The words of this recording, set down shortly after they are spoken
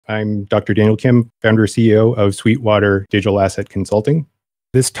I'm Dr. Daniel Kim, founder and CEO of Sweetwater Digital Asset Consulting.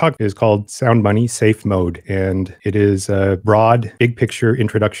 This talk is called Sound Money, Safe Mode, and it is a broad, big picture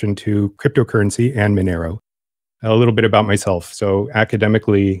introduction to cryptocurrency and Monero. A little bit about myself. So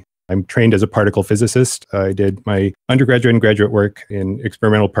academically, I'm trained as a particle physicist. I did my undergraduate and graduate work in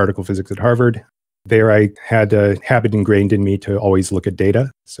experimental particle physics at Harvard. There, I had a habit ingrained in me to always look at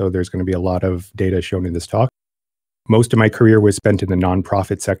data. So there's going to be a lot of data shown in this talk. Most of my career was spent in the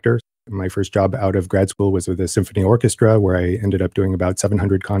nonprofit sector. My first job out of grad school was with a symphony orchestra, where I ended up doing about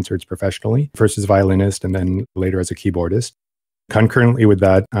 700 concerts professionally, first as a violinist and then later as a keyboardist. Concurrently with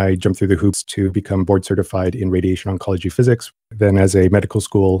that, I jumped through the hoops to become board certified in radiation oncology physics. Then as a medical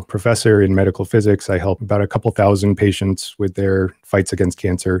school professor in medical physics, I helped about a couple thousand patients with their fights against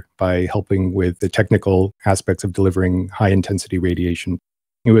cancer by helping with the technical aspects of delivering high intensity radiation.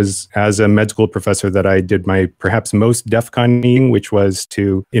 It was as a med school professor that I did my perhaps most DEF-CON-ing, which was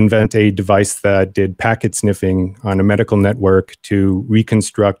to invent a device that did packet sniffing on a medical network to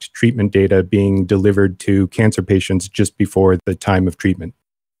reconstruct treatment data being delivered to cancer patients just before the time of treatment.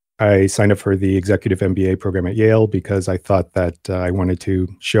 I signed up for the executive MBA program at Yale because I thought that I wanted to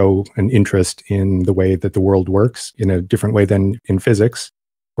show an interest in the way that the world works in a different way than in physics.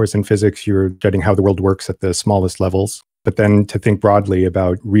 Of course, in physics, you're studying how the world works at the smallest levels. But then to think broadly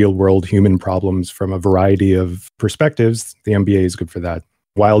about real-world human problems from a variety of perspectives, the MBA is good for that.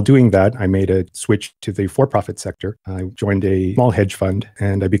 While doing that, I made a switch to the for-profit sector. I joined a small hedge fund,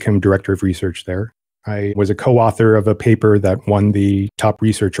 and I became director of research there. I was a co-author of a paper that won the top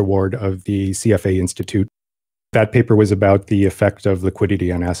research award of the CFA Institute. That paper was about the effect of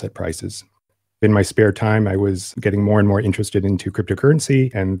liquidity on asset prices. In my spare time, I was getting more and more interested into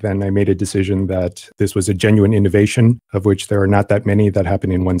cryptocurrency, and then I made a decision that this was a genuine innovation, of which there are not that many that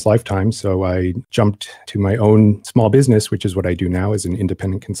happen in one's lifetime. So I jumped to my own small business, which is what I do now as an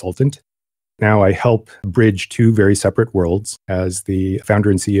independent consultant. Now I help bridge two very separate worlds as the founder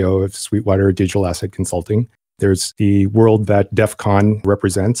and CEO of Sweetwater Digital Asset Consulting. There's the world that DEF-CON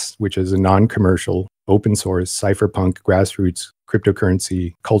represents, which is a non-commercial, open source, cypherpunk, grassroots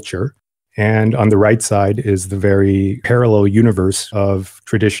cryptocurrency culture. And on the right side is the very parallel universe of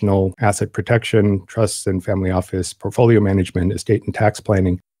traditional asset protection, trusts and family office, portfolio management, estate and tax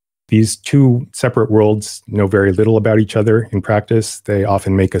planning. These two separate worlds know very little about each other in practice. They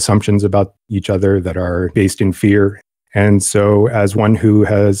often make assumptions about each other that are based in fear. And so as one who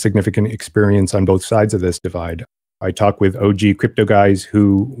has significant experience on both sides of this divide, I talk with OG crypto guys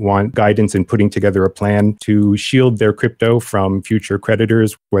who want guidance in putting together a plan to shield their crypto from future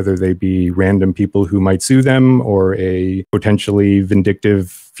creditors, whether they be random people who might sue them or a potentially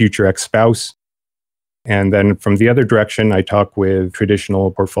vindictive future ex-spouse. And then from the other direction, I talk with traditional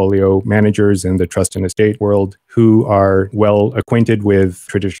portfolio managers in the trust and estate world who are well acquainted with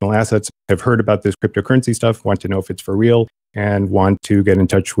traditional assets, have heard about this cryptocurrency stuff, want to know if it's for real, and want to get in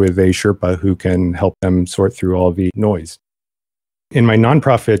touch with a Sherpa who can help them sort through all the noise. In my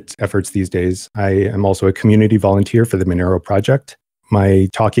nonprofit efforts these days, I am also a community volunteer for the Monero project. My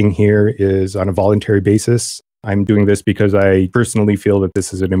talking here is on a voluntary basis. I'm doing this because I personally feel that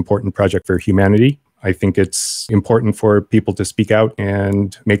this is an important project for humanity. I think it's important for people to speak out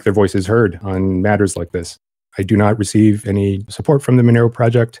and make their voices heard on matters like this. I do not receive any support from the Monero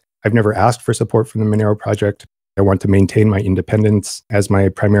project. I've never asked for support from the Monero project. I want to maintain my independence, as my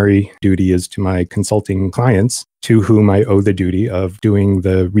primary duty is to my consulting clients, to whom I owe the duty of doing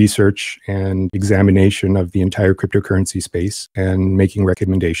the research and examination of the entire cryptocurrency space and making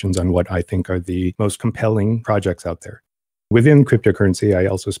recommendations on what I think are the most compelling projects out there. Within cryptocurrency, I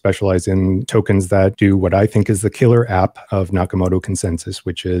also specialize in tokens that do what I think is the killer app of Nakamoto consensus,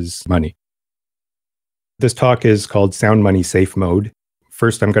 which is money. This talk is called Sound Money, Safe Mode.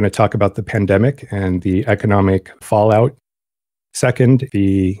 First, I'm going to talk about the pandemic and the economic fallout. Second,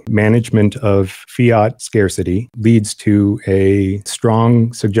 the management of fiat scarcity leads to a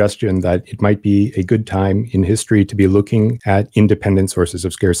strong suggestion that it might be a good time in history to be looking at independent sources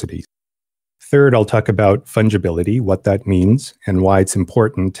of scarcity. Third, I'll talk about fungibility, what that means, and why it's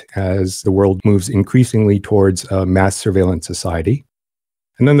important as the world moves increasingly towards a mass surveillance society.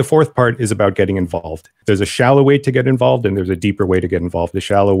 And then the fourth part is about getting involved. There's a shallow way to get involved, and there's a deeper way to get involved. The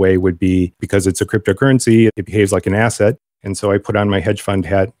shallow way would be because it's a cryptocurrency, it behaves like an asset. And so I put on my hedge fund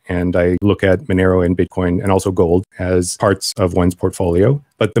hat and I look at Monero and Bitcoin and also gold as parts of one's portfolio.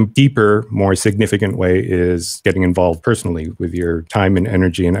 But the deeper, more significant way is getting involved personally with your time and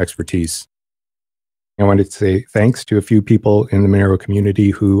energy and expertise. I wanted to say thanks to a few people in the Monero community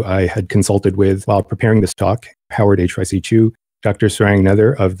who I had consulted with while preparing this talk, Howard H. Chu, Dr. Sarang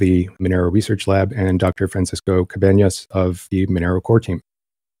Nether of the Monero Research Lab, and Dr. Francisco Cabañas of the Monero core team.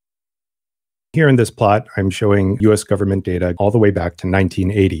 Here in this plot, I'm showing US government data all the way back to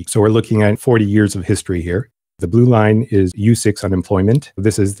 1980. So we're looking at 40 years of history here. The blue line is U6 unemployment.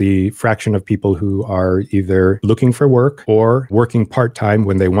 This is the fraction of people who are either looking for work or working part-time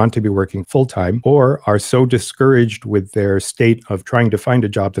when they want to be working full-time, or are so discouraged with their state of trying to find a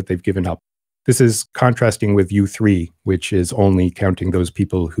job that they've given up. This is contrasting with U3, which is only counting those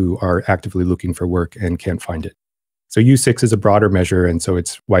people who are actively looking for work and can't find it. So U6 is a broader measure, and so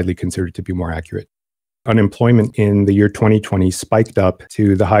it's widely considered to be more accurate. Unemployment in the year 2020 spiked up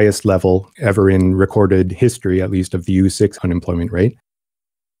to the highest level ever in recorded history, at least of the U6 unemployment rate.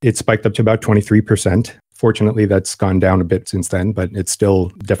 It spiked up to about 23%. Fortunately, that's gone down a bit since then, but it's still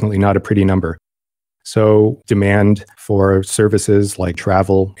definitely not a pretty number. So demand for services like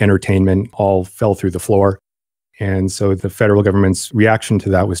travel, entertainment, all fell through the floor. And so the federal government's reaction to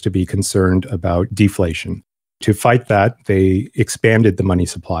that was to be concerned about deflation. To fight that, they expanded the money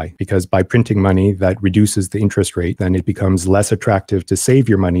supply, because by printing money that reduces the interest rate, then it becomes less attractive to save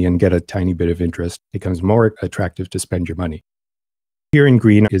your money and get a tiny bit of interest. It becomes more attractive to spend your money. Here in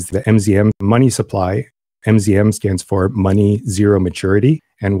green is the MZM money supply. MZM stands for Money Zero Maturity.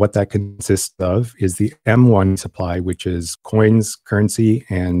 And what that consists of is the M1 supply, which is coins, currency,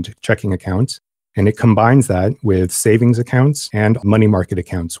 and checking accounts. And it combines that with savings accounts and money market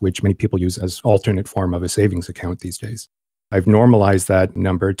accounts, which many people use as alternate form of a savings account these days. I've normalized that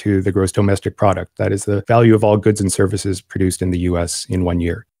number to the gross domestic product. That is the value of all goods and services produced in the US in 1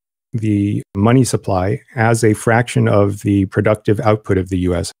 year. The money supply, as a fraction of the productive output of the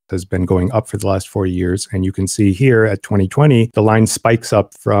US, has been going up for the last 4 years. And you can see here at 2020, the line spikes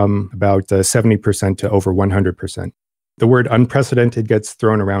up from about 70% to over 100%. The word unprecedented gets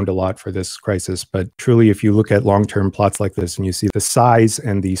thrown around a lot for this crisis, but truly, if you look at long-term plots like this and you see the size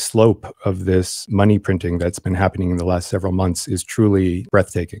and the slope of this money printing that's been happening in the last several months is truly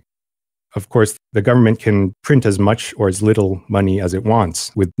breathtaking. Of course, the government can print as much or as little money as it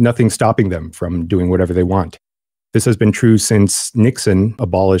wants, with nothing stopping them from doing whatever they want. This has been true since Nixon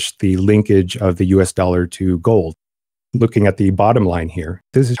abolished the linkage of the US dollar to gold. Looking at the bottom line here,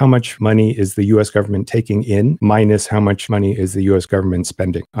 this is how much money is the US government taking in minus how much money is the US government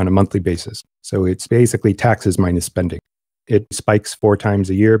spending on a monthly basis. So it's basically taxes minus spending. It spikes 4 times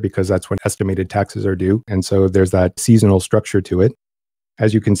a year because that's when estimated taxes are due. And so there's that seasonal structure to it.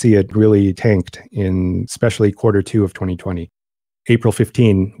 As you can see, it really tanked in especially Q2 of 2020. April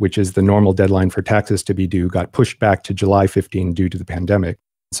 15, which is the normal deadline for taxes to be due, got pushed back to July 15 due to the pandemic.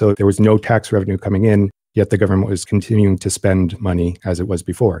 So there was no tax revenue coming in, yet the government was continuing to spend money as it was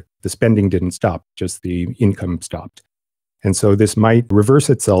before. The spending didn't stop, just the income stopped. And so this might reverse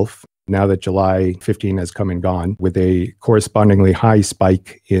itself now that July 15 has come and gone, with a correspondingly high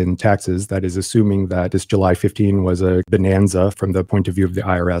spike in taxes. That is assuming that this July 15 was a bonanza from the point of view of the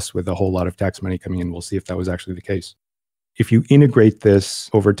IRS with a whole lot of tax money coming in. We'll see if that was actually the case. If you integrate this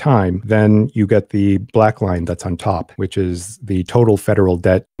over time, then you get the black line that's on top, which is the total federal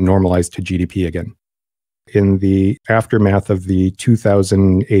debt normalized to GDP again. In the aftermath of the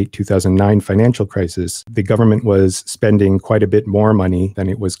 2008-2009 financial crisis, the government was spending quite a bit more money than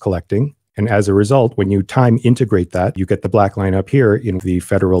it was collecting. And as a result, when you time integrate that, you get the black line up here in the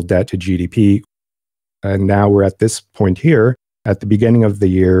federal debt to GDP. And now we're at this point here. At the beginning of the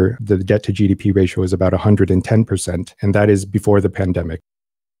year, the debt to GDP ratio is about 110%, and that is before the pandemic.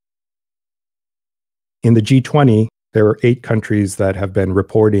 In the G20, there are 8 countries that have been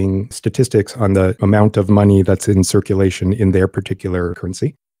reporting statistics on the amount of money that's in circulation in their particular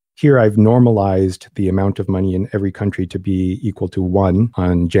currency. Here, I've normalized the amount of money in every country to be equal to 1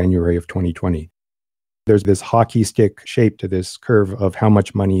 on January of 2020. There's this hockey stick shape to this curve of how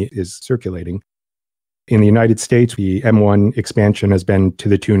much money is circulating. In the United States, the M1 expansion has been to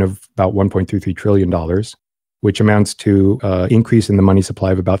the tune of about $1.33 trillion, which amounts to an increase in the money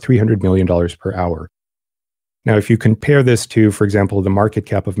supply of about $300 million per hour. Now, if you compare this to, for example, the market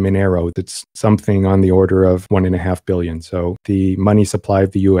cap of Monero, that's something on the order of $1.5 billion. So the money supply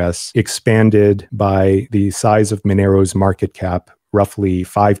of the US expanded by the size of Monero's market cap roughly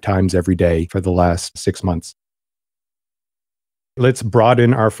 5 times every day for the last 6 months. Let's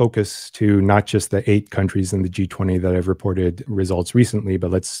broaden our focus to not just the 8 countries in the G20 that have reported results recently, but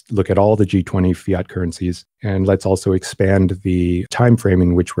let's look at all the G20 fiat currencies. And let's also expand the time frame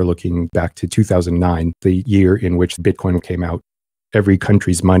in which we're looking back to 2009, the year in which Bitcoin came out. Every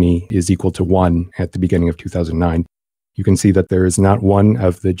country's money is equal to 1 at the beginning of 2009. You can see that there is not one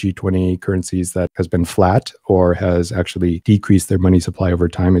of the G20 currencies that has been flat or has actually decreased their money supply over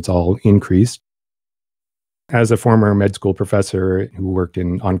time. It's all increased. As a former med school professor who worked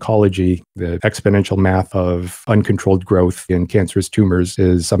in oncology, the exponential math of uncontrolled growth in cancerous tumors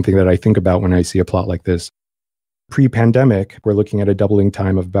is something that I think about when I see a plot like this. Pre-pandemic, we're looking at a doubling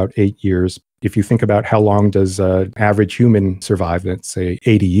time of about 8 years. If you think about how long does an average human survive, let's say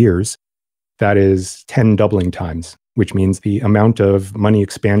 80 years, that is 10 doubling times, which means the amount of money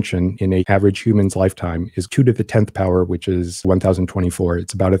expansion in an average human's lifetime is 2 to the 10th power, which is 1024.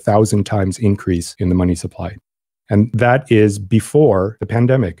 It's about 1,000 times increase in the money supply. And that is before the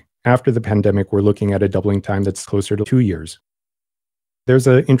pandemic. After the pandemic, we're looking at a doubling time that's closer to 2 years. There's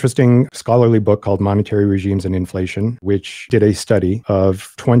an interesting scholarly book called Monetary Regimes and Inflation, which did a study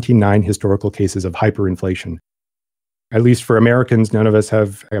of 29 historical cases of hyperinflation. At least for Americans, none of us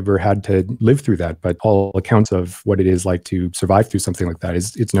have ever had to live through that, but all accounts of what it is like to survive through something like that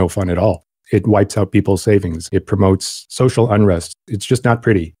it's no fun at all. It wipes out people's savings. It promotes social unrest. It's just not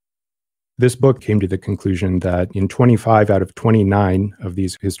pretty. This book came to the conclusion that in 25 out of 29 of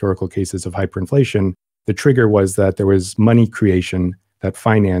these historical cases of hyperinflation, the trigger was that there was money creation that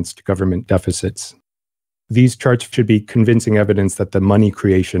financed government deficits. These charts should be convincing evidence that the money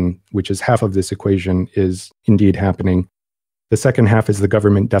creation, which is half of this equation, is indeed happening. The second half is the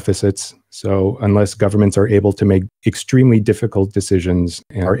government deficits. So unless governments are able to make extremely difficult decisions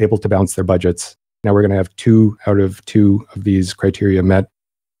and are able to balance their budgets, now we're going to have 2 out of 2 of these criteria met.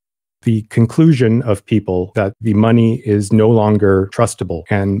 The conclusion of people that the money is no longer trustable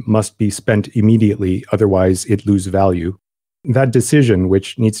and must be spent immediately, otherwise it loses value. That decision,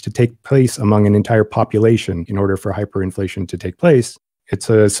 which needs to take place among an entire population in order for hyperinflation to take place, it's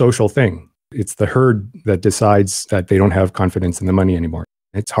a social thing. It's the herd that decides that they don't have confidence in the money anymore.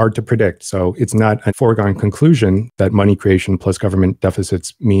 It's hard to predict. So it's not a foregone conclusion that money creation plus government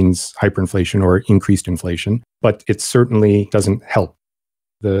deficits means hyperinflation or increased inflation, but it certainly doesn't help.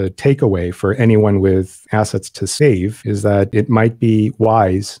 The takeaway for anyone with assets to save is that it might be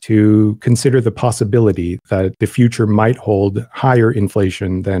wise to consider the possibility that the future might hold higher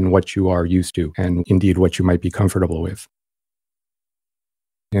inflation than what you are used to, and indeed what you might be comfortable with.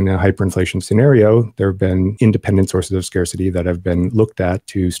 In a hyperinflation scenario, there have been independent sources of scarcity that have been looked at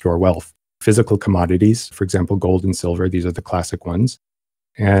to store wealth. Physical commodities, for example, gold and silver, these are the classic ones.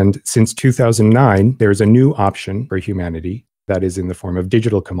 And since 2009, there's a new option for humanity that is in the form of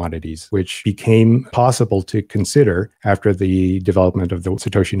digital commodities, which became possible to consider after the development of the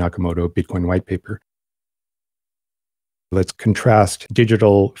Satoshi Nakamoto Bitcoin white paper. Let's contrast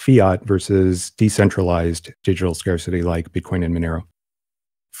digital fiat versus decentralized digital scarcity like Bitcoin and Monero.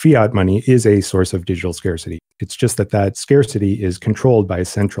 Fiat money is a source of digital scarcity. It's just that that scarcity is controlled by a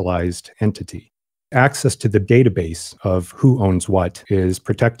centralized entity. Access to the database of who owns what is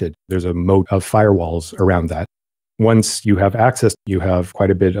protected. There's a moat of firewalls around that. Once you have access, you have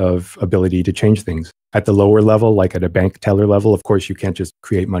quite a bit of ability to change things. At the lower level, like at a bank teller level, of course, you can't just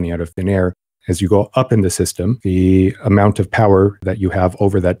create money out of thin air. As you go up in the system, the amount of power that you have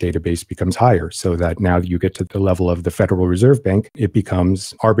over that database becomes higher, so that now you get to the level of the Federal Reserve Bank, it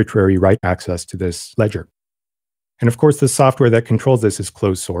becomes arbitrary right access to this ledger. And of course, the software that controls this is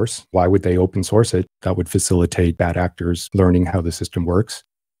closed source. Why would they open source it? That would facilitate bad actors learning how the system works.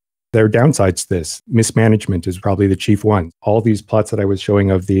 There are downsides to this. Mismanagement is probably the chief one. All these plots that I was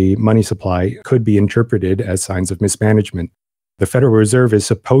showing of the money supply could be interpreted as signs of mismanagement. The Federal Reserve is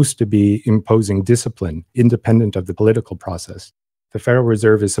supposed to be imposing discipline independent of the political process. The Federal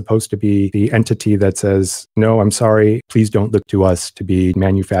Reserve is supposed to be the entity that says, no, I'm sorry, please don't look to us to be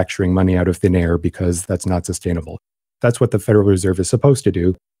manufacturing money out of thin air because that's not sustainable. That's what the Federal Reserve is supposed to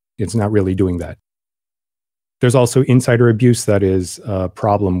do. It's not really doing that. There's also insider abuse that is a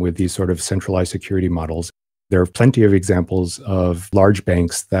problem with these sort of centralized security models. There are plenty of examples of large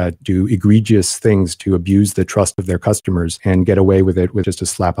banks that do egregious things to abuse the trust of their customers and get away with it with just a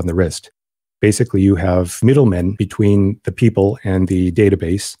slap on the wrist. Basically, you have middlemen between the people and the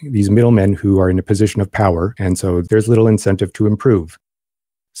database, these middlemen who are in a position of power, and so there's little incentive to improve.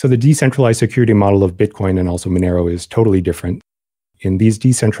 So the decentralized security model of Bitcoin and also Monero is totally different. In these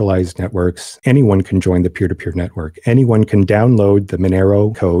decentralized networks, anyone can join the peer-to-peer network. Anyone can download the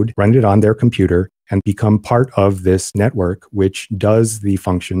Monero code, run it on their computer, and become part of this network, which does the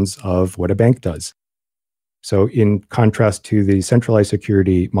functions of what a bank does. So in contrast to the centralized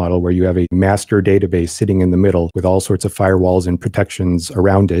security model where you have a master database sitting in the middle with all sorts of firewalls and protections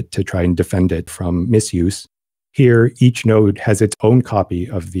around it to try and defend it from misuse, here each node has its own copy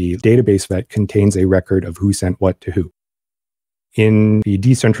of the database that contains a record of who sent what to who. In the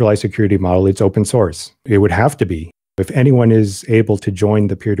decentralized security model, it's open source. It would have to be. If anyone is able to join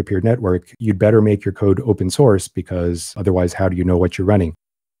the peer-to-peer network, you'd better make your code open source because otherwise, how do you know what you're running?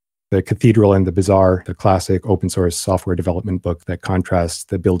 The Cathedral and the Bazaar, the classic open source software development book that contrasts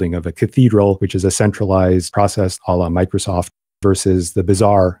the building of a cathedral, which is a centralized process a la Microsoft, versus the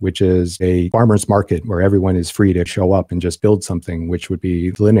Bazaar, which is a farmer's market where everyone is free to show up and just build something, which would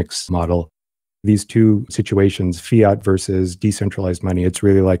be the Linux model. These two situations, fiat versus decentralized money, it's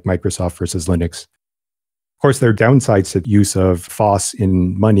really like Microsoft versus Linux. Of course, there are downsides to the use of FOSS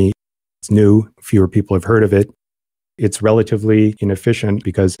in money. It's new, fewer people have heard of it. It's relatively inefficient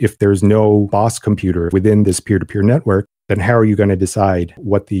because if there's no boss computer within this peer-to-peer network, then how are you going to decide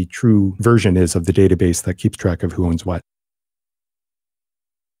what the true version is of the database that keeps track of who owns what?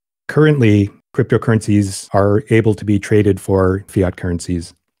 Currently, cryptocurrencies are able to be traded for fiat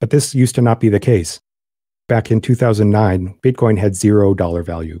currencies, but this used to not be the case. Back in 2009, Bitcoin had $0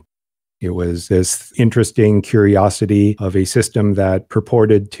 value. It was this interesting curiosity of a system that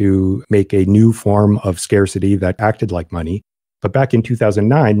purported to make a new form of scarcity that acted like money. But back in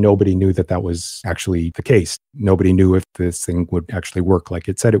 2009, nobody knew that that was actually the case. Nobody knew if this thing would actually work like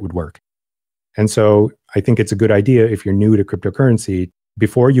it said it would work. And so I think it's a good idea if you're new to cryptocurrency,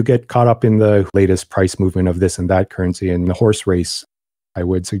 before you get caught up in the latest price movement of this and that currency and the horse race, I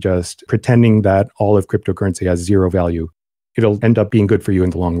would suggest pretending that all of cryptocurrency has zero value. It'll end up being good for you in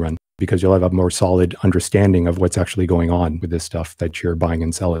the long run, because you'll have a more solid understanding of what's actually going on with this stuff that you're buying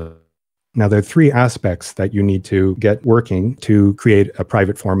and selling. Now, there are three aspects that you need to get working to create a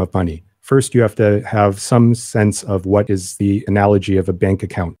private form of money. First, you have to have some sense of what is the analogy of a bank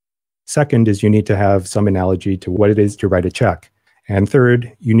account. Second is you need to have some analogy to what it is to write a check. And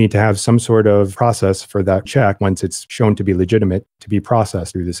third, you need to have some sort of process for that check, once it's shown to be legitimate, to be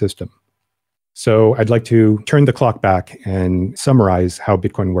processed through the system. So I'd like to turn the clock back and summarize how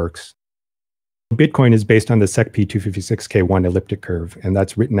Bitcoin works. Bitcoin is based on the SECP 256K1 elliptic curve, and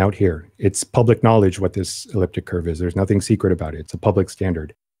that's written out here. It's public knowledge what this elliptic curve is. There's nothing secret about it. It's a public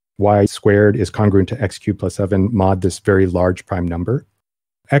standard. Y squared is congruent to x cubed plus 7 mod this very large prime number.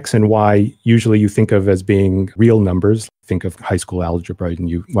 X and Y, usually you think of as being real numbers. Think of high school algebra and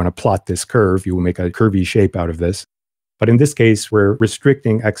you want to plot this curve. You will make a curvy shape out of this. But in this case, we're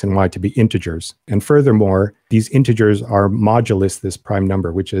restricting X and Y to be integers. And furthermore, these integers are modulus this prime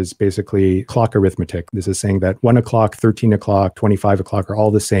number, which is basically clock arithmetic. This is saying that 1 o'clock, 13 o'clock, 25 o'clock are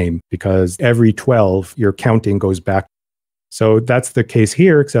all the same, because every 12, your counting goes back. So that's the case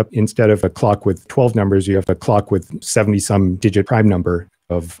here, except instead of a clock with 12 numbers, you have a clock with 70-some digit prime number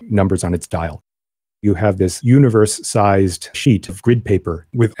of numbers on its dial. You have this universe-sized sheet of grid paper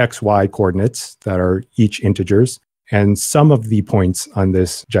with XY coordinates that are each integers. And some of the points on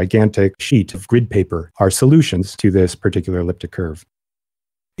this gigantic sheet of grid paper are solutions to this particular elliptic curve.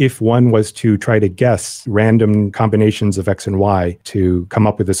 If one was to try to guess random combinations of X and Y to come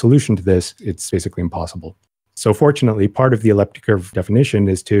up with a solution to this, it's basically impossible. So fortunately, part of the elliptic curve definition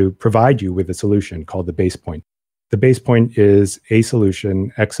is to provide you with a solution called the base point. The base point is a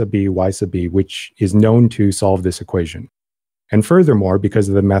solution, X sub b, Y sub b, which is known to solve this equation. And furthermore, because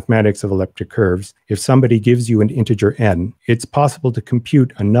of the mathematics of elliptic curves, if somebody gives you an integer n, it's possible to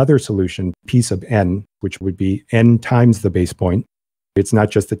compute another solution, p sub n, which would be n times the base point. It's not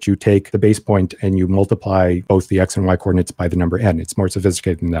just that you take the base point and you multiply both the x and y coordinates by the number n. It's more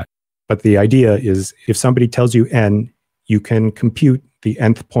sophisticated than that. But the idea is if somebody tells you n, you can compute the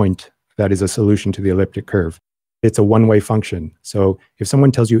nth point that is a solution to the elliptic curve. It's a one-way function. So if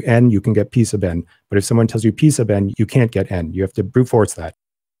someone tells you n, you can get p sub n. But if someone tells you p sub n, you can't get n. You have to brute force that.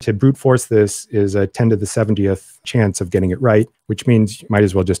 To brute force this is a 10 to the 70th chance of getting it right, which means you might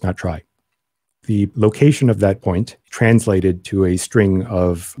as well just not try. The location of that point, translated to a string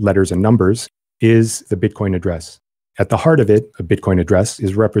of letters and numbers, is the Bitcoin address. At the heart of it, a Bitcoin address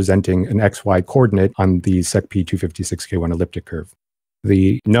is representing an XY coordinate on the SECP 256K1 elliptic curve.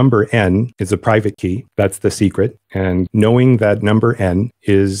 The number n is a private key. That's the secret. And knowing that number n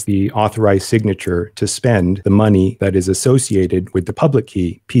is the authorized signature to spend the money that is associated with the public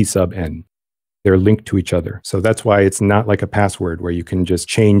key, p sub n. They're linked to each other. So that's why it's not like a password where you can just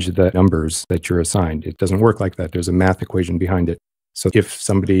change the numbers that you're assigned. It doesn't work like that. There's a math equation behind it. So if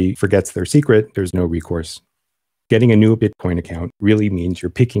somebody forgets their secret, there's no recourse. Getting a new Bitcoin account really means you're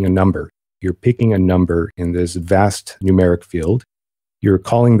picking a number. You're picking a number in this vast numeric field. You're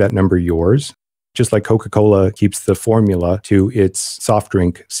calling that number yours, just like Coca-Cola keeps the formula to its soft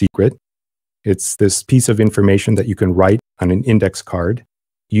drink secret. It's this piece of information that you can write on an index card.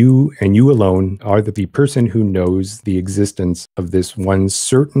 You and you alone are the person who knows the existence of this one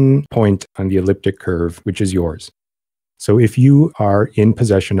certain point on the elliptic curve, which is yours. So if you are in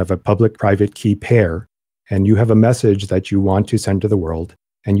possession of a public-private key pair, and you have a message that you want to send to the world,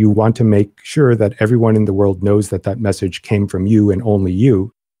 and you want to make sure that everyone in the world knows that that message came from you and only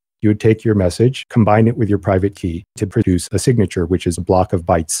you, You would take your message, combine it with your private key to produce a signature, which is a block of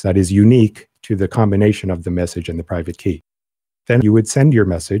bytes that is unique to the combination of the message and the private key. Then you would send your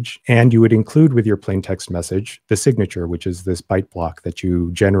message, and you would include with your plain text message the signature, which is this byte block that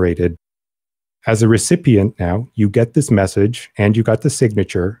you generated. As a recipient now, you get this message and you got the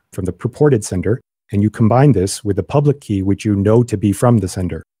signature from the purported sender, and you combine this with the public key, which you know to be from the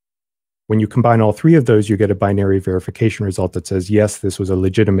sender. When you combine all three of those, you get a binary verification result that says, yes, this was a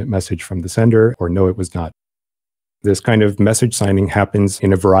legitimate message from the sender, or no, it was not. This kind of message signing happens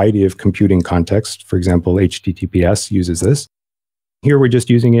in a variety of computing contexts. For example, HTTPS uses this. Here, we're just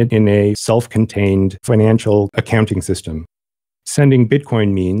using it in a self-contained financial accounting system. Sending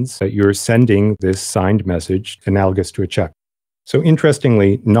Bitcoin means that you're sending this signed message analogous to a check. So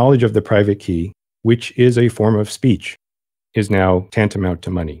interestingly, knowledge of the private key, which is a form of speech, is now tantamount to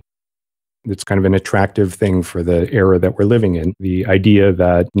money. It's kind of an attractive thing for the era that we're living in, the idea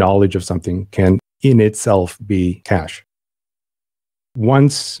that knowledge of something can in itself be cash.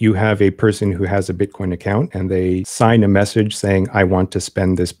 Once you have a person who has a Bitcoin account and they sign a message saying, I want to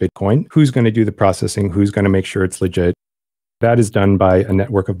spend this Bitcoin, who's going to do the processing? Who's going to make sure it's legit? That is done by a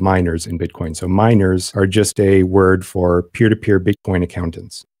network of miners in Bitcoin. So miners are just a word for peer-to-peer Bitcoin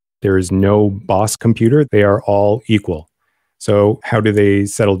accountants. There is no boss computer. They are all equal. So how do they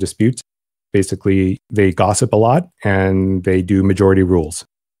settle disputes? Basically, they gossip a lot and they do majority rules.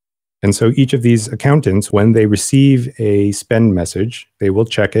 And so each of these accountants, when they receive a spend message, they will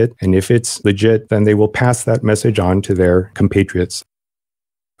check it. And if it's legit, then they will pass that message on to their compatriots.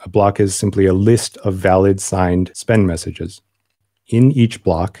 A block is simply a list of valid signed spend messages. In each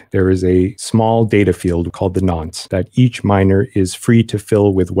block, there is a small data field called the nonce that each miner is free to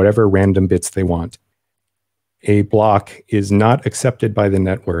fill with whatever random bits they want. A block is not accepted by the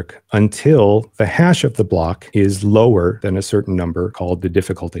network until the hash of the block is lower than a certain number called the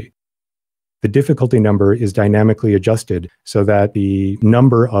difficulty. The difficulty number is dynamically adjusted so that the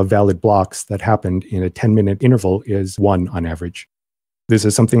number of valid blocks that happened in a 10-minute interval is 1 on average. This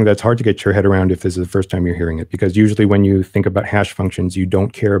is something that's hard to get your head around if this is the first time you're hearing it, because usually when you think about hash functions, you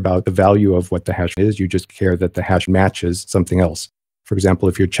don't care about the value of what the hash is, you just care that the hash matches something else. For example,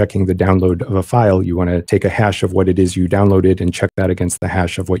 if you're checking the download of a file, you want to take a hash of what it is you downloaded and check that against the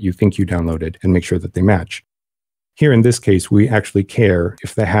hash of what you think you downloaded and make sure that they match. Here in this case, we actually care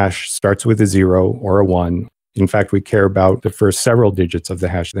if the hash starts with a 0 or a 1. In fact, we care about the first several digits of the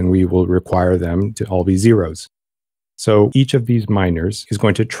hash, then we will require them to all be zeros. So each of these miners is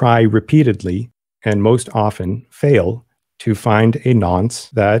going to try repeatedly, and most often fail, to find a nonce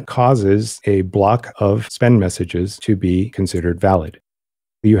that causes a block of spend messages to be considered valid.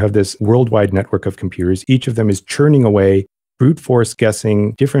 You have this worldwide network of computers. Each of them is churning away, brute force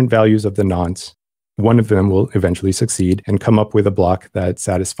guessing different values of the nonce. One of them will eventually succeed and come up with a block that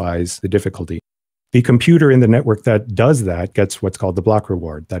satisfies the difficulty. The computer in the network that does that gets what's called the block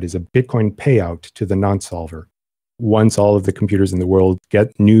reward. That is a Bitcoin payout to the nonce solver. Once all of the computers in the world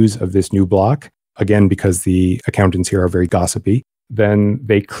get news of this new block, again, because the accountants here are very gossipy, then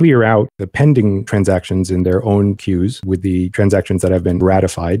they clear out the pending transactions in their own queues with the transactions that have been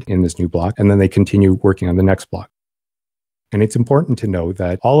ratified in this new block, and then they continue working on the next block. And it's important to know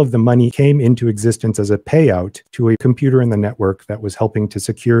that all of the money came into existence as a payout to a computer in the network that was helping to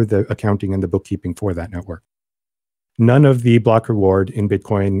secure the accounting and the bookkeeping for that network. None of the block reward in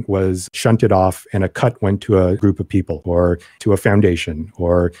Bitcoin was shunted off and a cut went to a group of people or to a foundation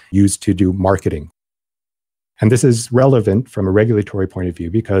or used to do marketing. And this is relevant from a regulatory point of view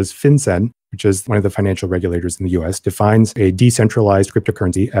because FinCEN, which is one of the financial regulators in the US, defines a decentralized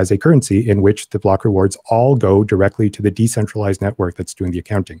cryptocurrency as a currency in which the block rewards all go directly to the decentralized network that's doing the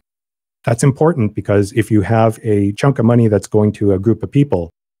accounting. That's important because if you have a chunk of money that's going to a group of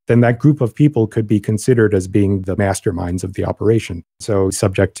people, then that group of people could be considered as being the masterminds of the operation. So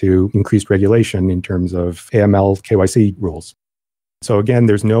subject to increased regulation in terms of AML, KYC rules. So again,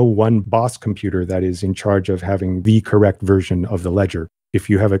 there's no one boss computer that is in charge of having the correct version of the ledger.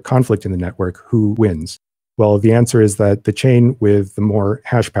 If you have a conflict in the network, who wins? Well, the answer is that the chain with the more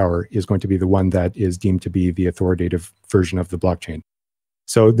hash power is going to be the one that is deemed to be the authoritative version of the blockchain.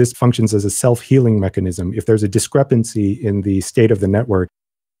 So this functions as a self-healing mechanism. If there's a discrepancy in the state of the network.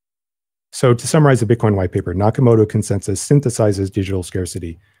 So to summarize the Bitcoin white paper, Nakamoto consensus synthesizes digital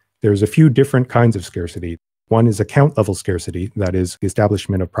scarcity. There's a few different kinds of scarcity. One is account level scarcity, that is the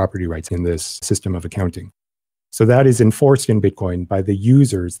establishment of property rights in this system of accounting. So that is enforced in Bitcoin by the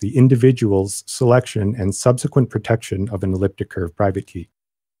users, the individual's selection and subsequent protection of an elliptic curve private key.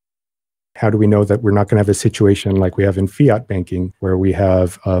 How do we know that we're not going to have a situation like we have in fiat banking, where we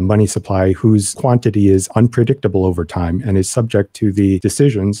have a money supply whose quantity is unpredictable over time and is subject to the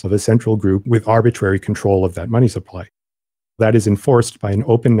decisions of a central group with arbitrary control of that money supply? That is enforced by an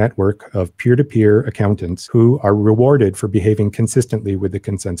open network of peer-to-peer accountants who are rewarded for behaving consistently with the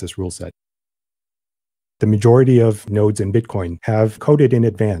consensus rule set. The majority of nodes in Bitcoin have coded in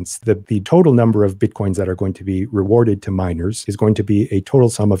advance that the total number of Bitcoins that are going to be rewarded to miners is going to be a total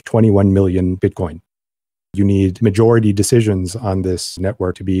sum of 21 million Bitcoin. You need majority decisions on this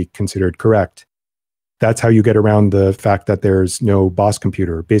network to be considered correct. That's how you get around the fact that there's no boss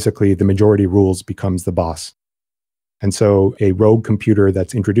computer. Basically, the majority rules becomes the boss. And so a rogue computer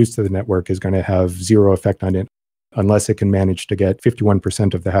that's introduced to the network is going to have zero effect on it unless it can manage to get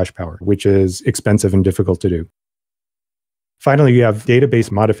 51% of the hash power, which is expensive and difficult to do. Finally, you have database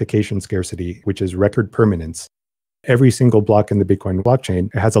modification scarcity, which is record permanence. Every single block in the Bitcoin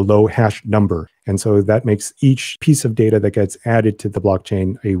blockchain has a low hash number. And so that makes each piece of data that gets added to the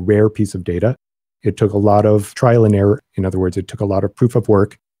blockchain a rare piece of data. It took a lot of trial and error. In other words, it took a lot of proof of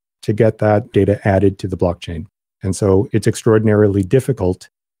work to get that data added to the blockchain. And so it's extraordinarily difficult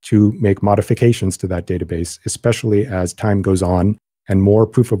to make modifications to that database, especially as time goes on and more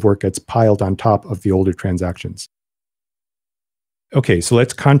proof of work gets piled on top of the older transactions. Okay, so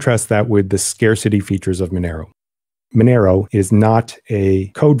let's contrast that with the scarcity features of Monero. Monero is not a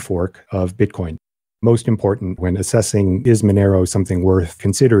code fork of Bitcoin. Most important when assessing, is Monero something worth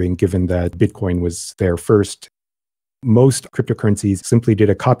considering, given that Bitcoin was there first? Most cryptocurrencies simply did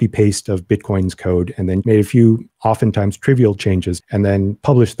a copy-paste of Bitcoin's code and then made a few, oftentimes trivial changes, and then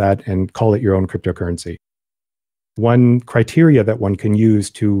published that and call it your own cryptocurrency. One criteria that one can use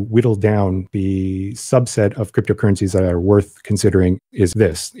to whittle down the subset of cryptocurrencies that are worth considering is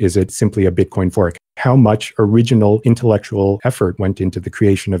this. Is it simply a Bitcoin fork? How much original intellectual effort went into the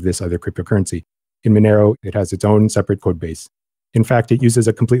creation of this other cryptocurrency? In Monero, it has its own separate code base. In fact, it uses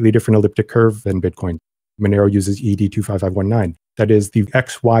a completely different elliptic curve than Bitcoin. Monero uses ED25519. That is the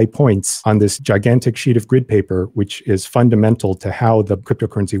XY points on this gigantic sheet of grid paper, which is fundamental to how the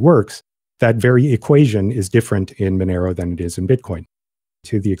cryptocurrency works. That very equation is different in Monero than it is in Bitcoin.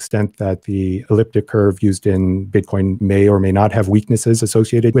 To the extent that the elliptic curve used in Bitcoin may or may not have weaknesses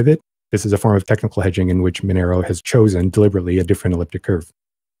associated with it, this is a form of technical hedging in which Monero has chosen deliberately a different elliptic curve.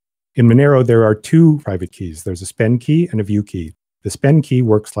 In Monero, there are two private keys. There's a spend key and a view key. The spend key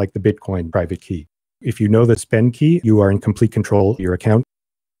works like the Bitcoin private key. If you know the spend key, you are in complete control of your account.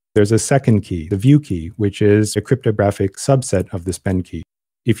 There's a second key, the view key, which is a cryptographic subset of the spend key.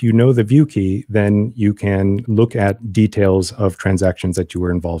 If you know the view key, then you can look at details of transactions that you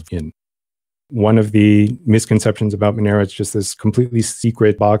were involved in. One of the misconceptions about Monero is just this completely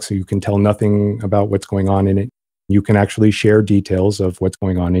secret box, so you can tell nothing about what's going on in it. You can actually share details of what's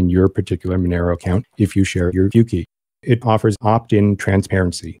going on in your particular Monero account if you share your view key. It offers opt-in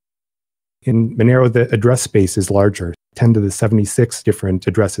transparency. In Monero, the address space is larger, 10 to the 76 different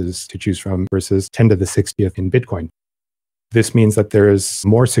addresses to choose from versus 10 to the 60th in Bitcoin. This means that there is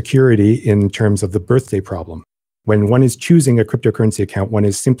more security in terms of the birthday problem. When one is choosing a cryptocurrency account, one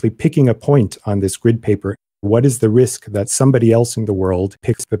is simply picking a point on this grid paper. What is the risk that somebody else in the world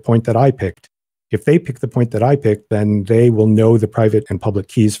picks the point that I picked? If they pick the point that I picked, then they will know the private and public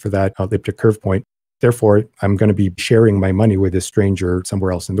keys for that elliptic curve point. Therefore, I'm going to be sharing my money with a stranger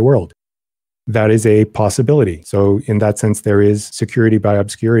somewhere else in the world. That is a possibility. So in that sense, there is security by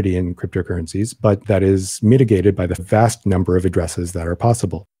obscurity in cryptocurrencies, but that is mitigated by the vast number of addresses that are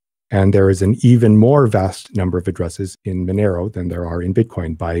possible. And there is an even more vast number of addresses in Monero than there are in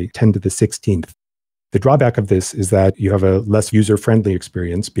Bitcoin by 10 to the 16th. The drawback of this is that you have a less user-friendly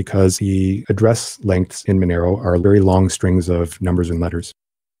experience because the address lengths in Monero are very long strings of numbers and letters.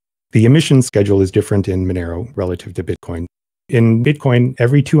 The emission schedule is different in Monero relative to Bitcoin. In Bitcoin,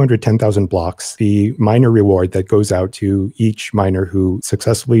 every 210,000 blocks, the miner reward that goes out to each miner who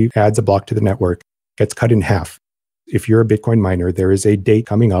successfully adds a block to the network gets cut in half. If you're a Bitcoin miner, there is a date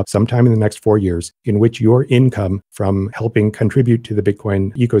coming up sometime in the next 4 years in which your income from helping contribute to the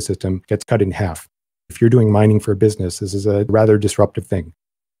Bitcoin ecosystem gets cut in half. If you're doing mining for a business, this is a rather disruptive thing.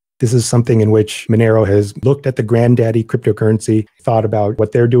 This is something in which Monero has looked at the granddaddy cryptocurrency, thought about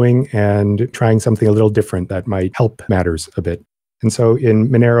what they're doing, and trying something a little different that might help matters a bit. And so in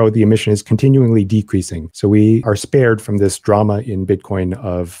Monero, the emission is continually decreasing. So we are spared from this drama in Bitcoin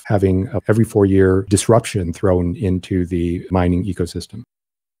of having every 4-year disruption thrown into the mining ecosystem.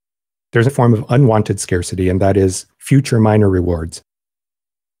 There's a form of unwanted scarcity, and that is future miner rewards.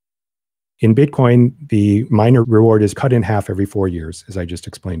 In Bitcoin, the miner reward is cut in half every 4 years, as I just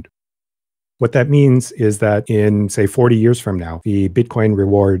explained. What that means is that in, say, 40 years from now, the Bitcoin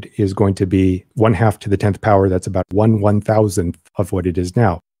reward is going to be 1/2 to the 10th power. That's about 1/1000th of what it is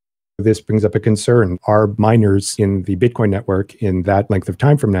now. This brings up a concern. Are miners in the Bitcoin network in that length of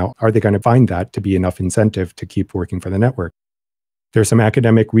time from now, are they going to find that to be enough incentive to keep working for the network? There's some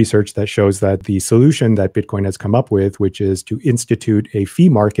academic research that shows that the solution that Bitcoin has come up with, which is to institute a fee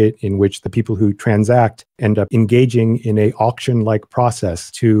market in which the people who transact end up engaging in an auction-like process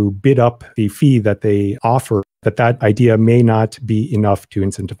to bid up the fee that they offer, that idea may not be enough to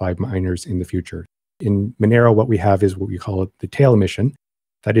incentivize miners in the future. In Monero, what we have is what we call the tail emission.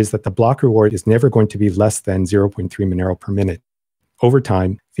 That is that the block reward is never going to be less than 0.3 Monero per minute. Over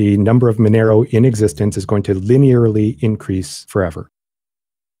time, the number of Monero in existence is going to linearly increase forever.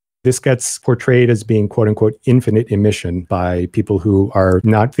 This gets portrayed as being quote unquote infinite emission by people who are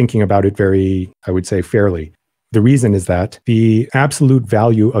not thinking about it very, I would say, fairly. The reason is that the absolute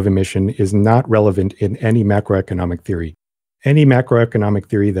value of emission is not relevant in any macroeconomic theory. Any macroeconomic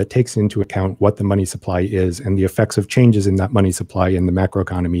theory that takes into account what the money supply is and the effects of changes in that money supply in the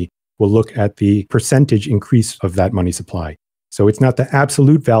macroeconomy will look at the percentage increase of that money supply. So it's not the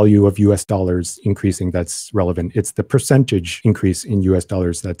absolute value of US dollars increasing that's relevant. It's the percentage increase in US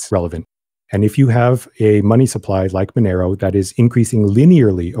dollars that's relevant. And if you have a money supply like Monero that is increasing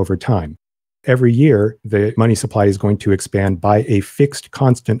linearly over time, every year the money supply is going to expand by a fixed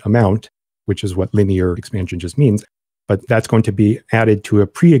constant amount, which is what linear expansion just means. But that's going to be added to a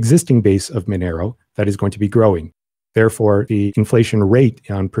pre-existing base of Monero that is going to be growing. Therefore, the inflation rate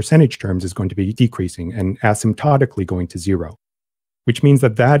on percentage terms is going to be decreasing and asymptotically going to zero, which means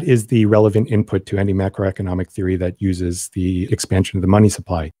that that is the relevant input to any macroeconomic theory that uses the expansion of the money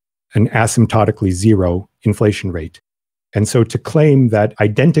supply, an asymptotically zero inflation rate. And so to claim that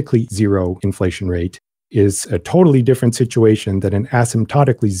identically zero inflation rate is a totally different situation than an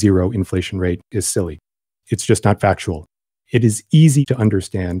asymptotically zero inflation rate is silly. It's just not factual. It is easy to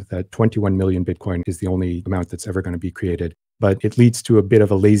understand that 21 million Bitcoin is the only amount that's ever going to be created, but it leads to a bit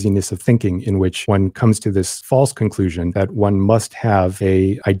of a laziness of thinking in which one comes to this false conclusion that one must have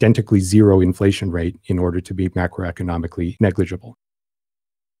a identically zero inflation rate in order to be macroeconomically negligible.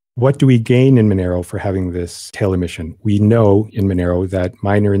 What do we gain in Monero for having this tail emission? We know in Monero that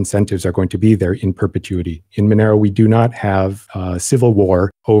miner incentives are going to be there in perpetuity. In Monero, we do not have a civil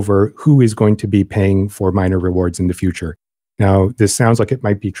war over who is going to be paying for miner rewards in the future. Now, this sounds like it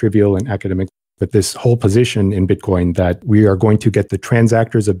might be trivial and academic, but this whole position in Bitcoin that we are going to get the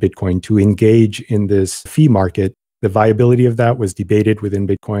transactors of Bitcoin to engage in this fee market, the viability of that was debated within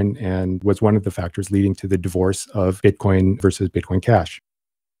Bitcoin and was one of the factors leading to the divorce of Bitcoin versus Bitcoin Cash.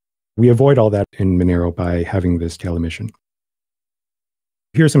 We avoid all that in Monero by having this tail emission.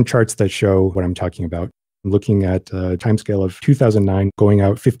 Here are some charts that show what I'm talking about. I'm looking at a timescale of 2009 going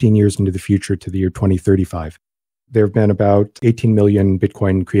out 15 years into the future to the year 2035. There have been about 18 million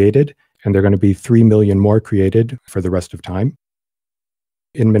Bitcoin created, and there are going to be 3 million more created for the rest of time.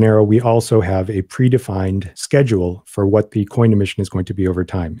 In Monero, we also have a predefined schedule for what the coin emission is going to be over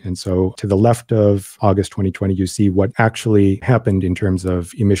time. And so to the left of August 2020, you see what actually happened in terms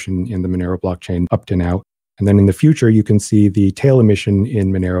of emission in the Monero blockchain up to now. And then in the future, you can see the tail emission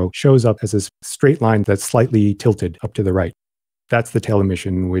in Monero shows up as a straight line that's slightly tilted up to the right. That's the tail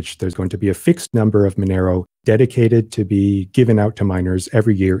emission in which there's going to be a fixed number of Monero dedicated to be given out to miners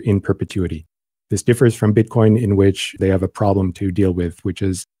every year in perpetuity. This differs from Bitcoin, in which they have a problem to deal with, which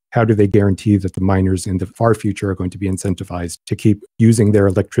is how do they guarantee that the miners in the far future are going to be incentivized to keep using their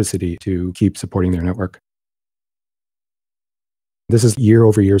electricity to keep supporting their network? This is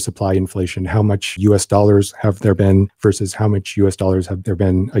year-over-year supply inflation. How much US dollars have there been versus how much US dollars have there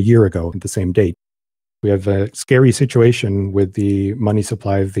been a year ago at the same date? We have a scary situation with the money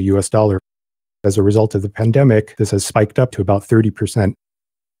supply of the US dollar. As a result of the pandemic, this has spiked up to about 30%.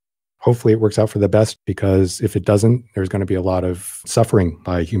 Hopefully it works out for the best, because if it doesn't, there's going to be a lot of suffering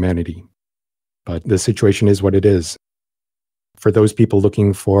by humanity. But the situation is what it is. For those people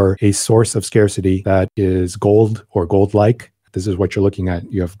looking for a source of scarcity that is gold or gold-like, this is what you're looking at.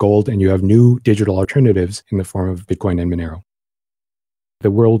 You have gold and you have new digital alternatives in the form of Bitcoin and Monero. The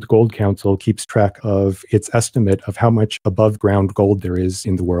World Gold Council keeps track of its estimate of how much above ground gold there is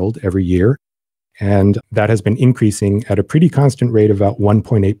in the world every year. And that has been increasing at a pretty constant rate of about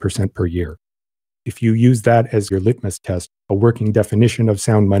 1.8% per year. If you use that as your litmus test, a working definition of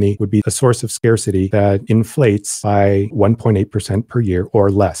sound money would be a source of scarcity that inflates by 1.8% per year or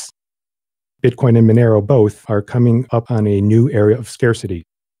less. Bitcoin and Monero both are coming up on a new area of scarcity.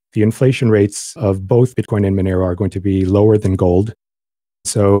 The inflation rates of both Bitcoin and Monero are going to be lower than gold.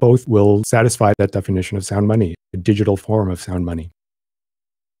 So both will satisfy that definition of sound money, a digital form of sound money.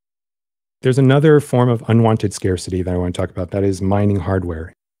 There's another form of unwanted scarcity that I want to talk about. That is mining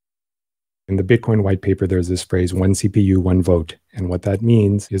hardware. In the Bitcoin white paper, there's this phrase, one CPU, one vote. And what that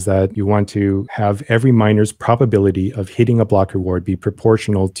means is that you want to have every miner's probability of hitting a block reward be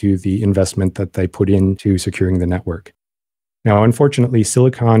proportional to the investment that they put into securing the network. Now, unfortunately,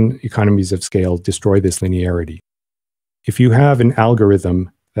 silicon economies of scale destroy this linearity. If you have an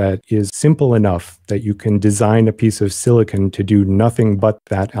algorithm that is simple enough that you can design a piece of silicon to do nothing but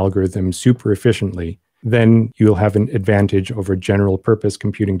that algorithm super efficiently, then you'll have an advantage over general purpose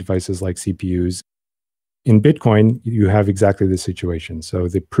computing devices like CPUs. In Bitcoin, you have exactly this situation. So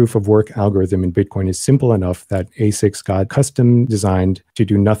the proof of work algorithm in Bitcoin is simple enough that ASICs got custom designed to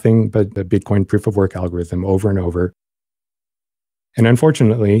do nothing but the Bitcoin proof of work algorithm over and over. And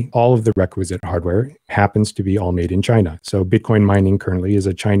unfortunately, all of the requisite hardware happens to be all made in China. So Bitcoin mining currently is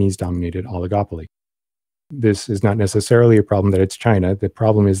a Chinese-dominated oligopoly. This is not necessarily a problem that it's China. The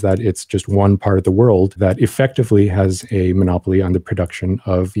problem is that it's just one part of the world that effectively has a monopoly on the production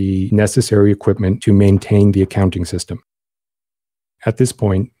of the necessary equipment to maintain the accounting system. At this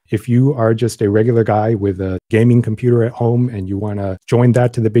point, if you are just a regular guy with a gaming computer at home and you want to join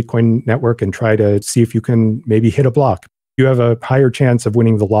that to the Bitcoin network and try to see if you can maybe hit a block, you have a higher chance of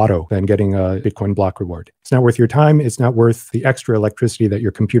winning the lotto than getting a Bitcoin block reward. It's not worth your time. It's not worth the extra electricity that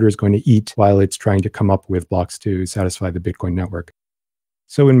your computer is going to eat while it's trying to come up with blocks to satisfy the Bitcoin network.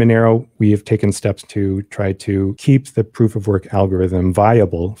 So in Monero, we have taken steps to try to keep the proof of work algorithm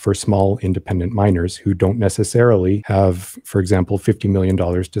viable for small independent miners who don't necessarily have, for example, $50 million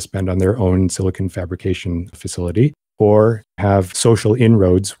to spend on their own silicon fabrication facility, or have social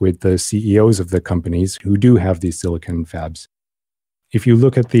inroads with the CEOs of the companies who do have these silicon fabs. If you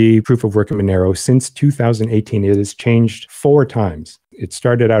look at the proof of work in Monero, since 2018, it has changed 4 times. It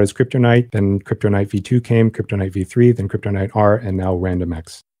started out as Kryptonite, then Kryptonite v2 came, Kryptonite v3, then Kryptonite R, and now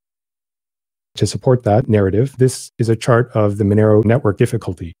RandomX. To support that narrative, this is a chart of the Monero network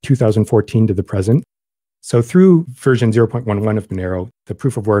difficulty, 2014 to the present. So through version 0.11 of Monero, the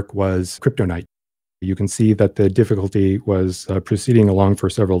proof of work was Kryptonite. You can see that the difficulty was proceeding along for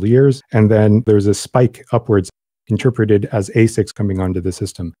several years, and then there's a spike upwards interpreted as ASICs coming onto the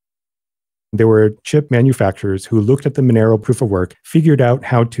system. There were chip manufacturers who looked at the Monero proof of work, figured out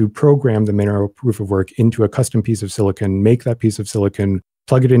how to program the Monero proof of work into a custom piece of silicon, make that piece of silicon,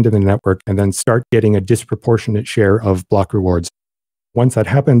 plug it into the network, and then start getting a disproportionate share of block rewards. Once that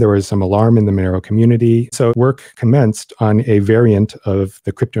happened, there was some alarm in the Monero community. So work commenced on a variant of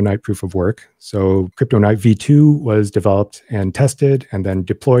the Kryptonite proof of work. So Kryptonite v2 was developed and tested and then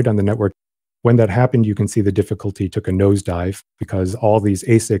deployed on the network. When that happened, you can see the difficulty took a nosedive because all these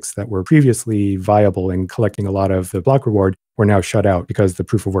ASICs that were previously viable and collecting a lot of the block reward were now shut out because the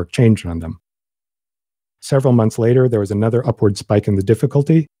proof of work changed on them. Several months later, there was another upward spike in the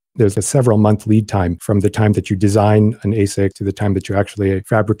difficulty. There's a several-month lead time from the time that you design an ASIC to the time that you actually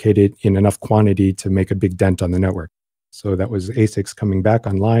fabricate it in enough quantity to make a big dent on the network. So that was ASICs coming back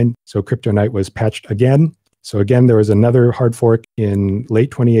online. So Kryptonite was patched again. So again, there was another hard fork in late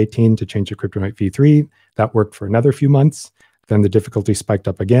 2018 to change to Kryptonite v3. That worked for another few months. Then the difficulty spiked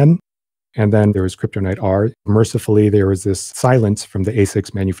up again. And then there was Kryptonite R. Mercifully, there was this silence from the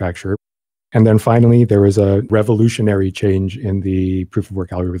ASICs manufacturer. And then finally, there was a revolutionary change in the proof of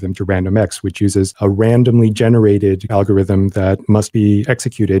work algorithm to RandomX, which uses a randomly generated algorithm that must be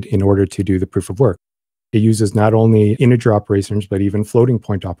executed in order to do the proof of work. It uses not only integer operations, but even floating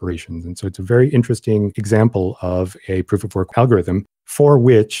point operations. And so it's a very interesting example of a proof of work algorithm for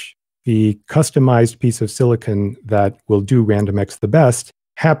which the customized piece of silicon that will do RandomX the best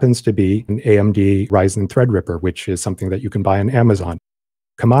happens to be an AMD Ryzen Threadripper, which is something that you can buy on Amazon.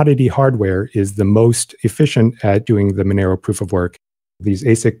 Commodity hardware is the most efficient at doing the Monero proof of work. These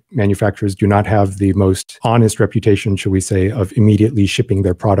ASIC manufacturers do not have the most honest reputation, shall we say, of immediately shipping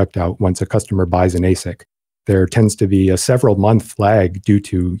their product out once a customer buys an ASIC. There tends to be a several-month lag due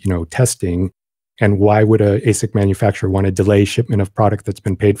to, testing. And why would an ASIC manufacturer want to delay shipment of product that's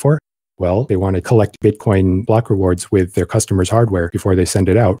been paid for? Well, they want to collect Bitcoin block rewards with their customers' hardware before they send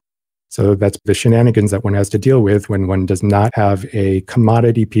it out. So that's the shenanigans that one has to deal with when one does not have a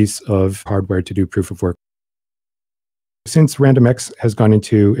commodity piece of hardware to do proof of work. Since RandomX has gone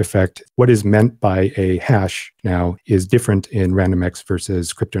into effect, what is meant by a hash now is different in RandomX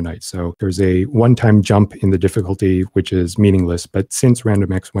versus Kryptonite. So there's a one-time jump in the difficulty, which is meaningless. But since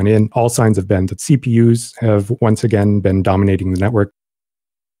RandomX went in, all signs have been that CPUs have once again been dominating the network.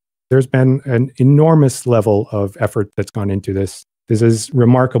 There's been an enormous level of effort that's gone into this. This is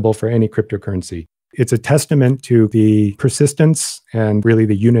remarkable for any cryptocurrency. It's a testament to the persistence and really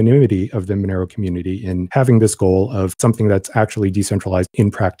the unanimity of the Monero community in having this goal of something that's actually decentralized in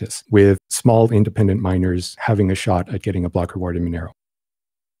practice, with small independent miners having a shot at getting a block reward in Monero.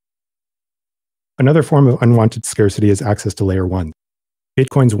 Another form of unwanted scarcity is access to layer 1.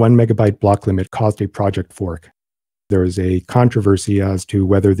 Bitcoin's 1 megabyte block limit caused a project fork. There was a controversy as to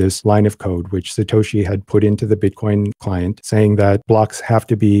whether this line of code, which Satoshi had put into the Bitcoin client, saying that blocks have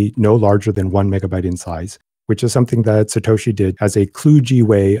to be no larger than 1 megabyte in size, which is something that Satoshi did as a kludgy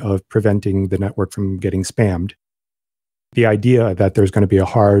way of preventing the network from getting spammed. The idea that there's going to be a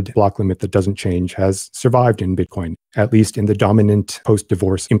hard block limit that doesn't change has survived in Bitcoin, at least in the dominant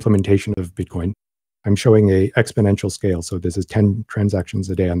post-divorce implementation of Bitcoin. I'm showing a exponential scale. So this is 10 transactions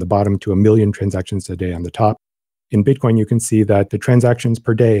a day on the bottom to 1 million transactions a day on the top. In Bitcoin, you can see that the transactions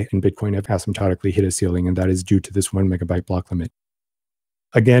per day in Bitcoin have asymptotically hit a ceiling, and that is due to this 1 megabyte block limit.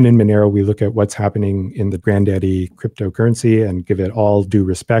 Again, in Monero, we look at what's happening in the granddaddy cryptocurrency and give it all due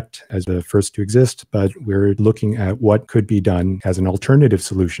respect as the first to exist, but we're looking at what could be done as an alternative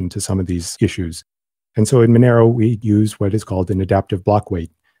solution to some of these issues. And so in Monero, we use what is called an adaptive block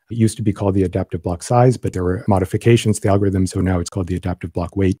weight. It used to be called the adaptive block size, but there were modifications to the algorithm, so now it's called the adaptive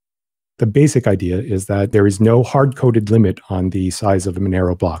block weight. The basic idea is that there is no hard-coded limit on the size of a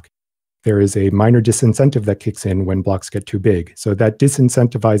Monero block. There is a miner disincentive that kicks in when blocks get too big. So that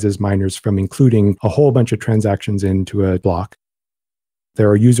disincentivizes miners from including a whole bunch of transactions into a block. There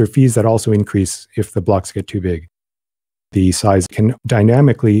are user fees that also increase if the blocks get too big. The size can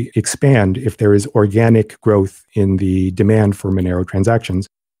dynamically expand if there is organic growth in the demand for Monero transactions.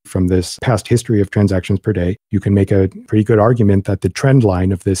 From this past history of transactions per day, you can make a pretty good argument that the trend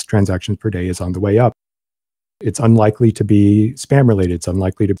line of this transactions per day is on the way up. It's unlikely to be spam related. It's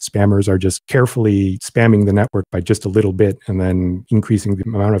unlikely to spammers are just carefully spamming the network by just a little bit and then increasing the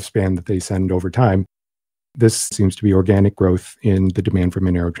amount of spam that they send over time. This seems to be organic growth in the demand for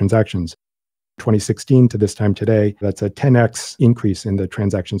Monero transactions. 2016 to this time today, that's a 10x increase in the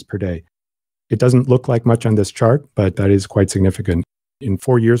transactions per day. It doesn't look like much on this chart, but that is quite significant. In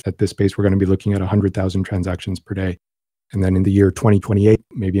 4 years at this pace, we're going to be looking at 100,000 transactions per day. And then in the year 2028,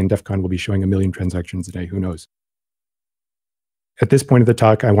 maybe in DEF CON, we'll be showing 1 million transactions a day. Who knows? At this point of the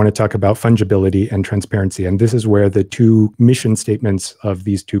talk, I want to talk about fungibility and transparency. And this is where the two mission statements of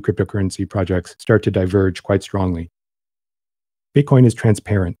these two cryptocurrency projects start to diverge quite strongly. Bitcoin is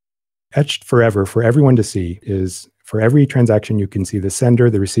transparent. Etched forever for everyone to see is for every transaction, you can see the sender,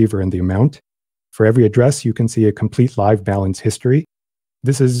 the receiver, and the amount. For every address, you can see a complete live balance history.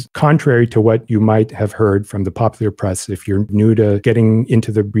 This is contrary to what you might have heard from the popular press if you're new to getting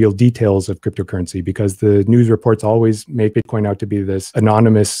into the real details of cryptocurrency, because the news reports always make Bitcoin out to be this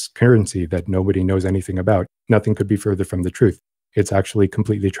anonymous currency that nobody knows anything about. Nothing could be further from the truth. It's actually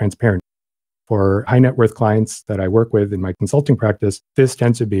completely transparent. For high net worth clients that I work with in my consulting practice, this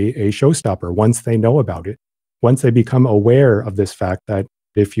tends to be a showstopper once they know about it. Once they become aware of this fact that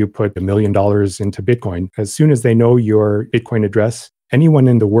if you put $1 million into Bitcoin, as soon as they know your Bitcoin address, anyone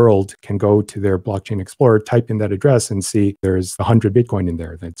in the world can go to their blockchain explorer, type in that address and see there's 100 Bitcoin in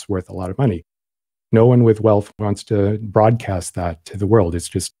there that's worth a lot of money. No one with wealth wants to broadcast that to the world. It's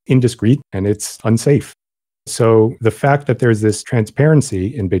just indiscreet and it's unsafe. So the fact that there's this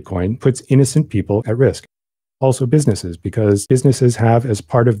transparency in Bitcoin puts innocent people at risk. Also businesses, because businesses have as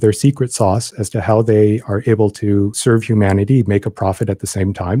part of their secret sauce as to how they are able to serve humanity, make a profit at the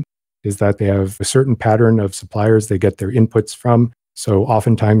same time, is that they have a certain pattern of suppliers they get their inputs from. So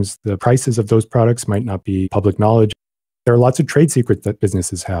oftentimes the prices of those products might not be public knowledge. There are lots of trade secrets that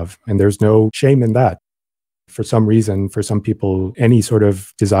businesses have, and there's no shame in that. For some reason, for some people, any sort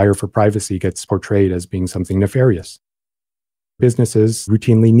of desire for privacy gets portrayed as being something nefarious. Businesses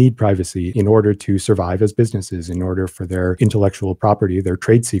routinely need privacy in order to survive as businesses, in order for their intellectual property, their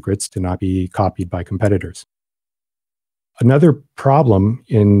trade secrets, to not be copied by competitors. Another problem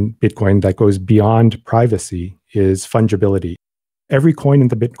in Bitcoin that goes beyond privacy is fungibility. Every coin in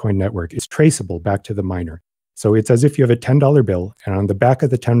the Bitcoin network is traceable back to the miner. So it's as if you have a $10 bill, and on the back of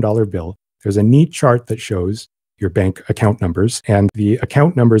the $10 bill, there's a neat chart that shows your bank account numbers and the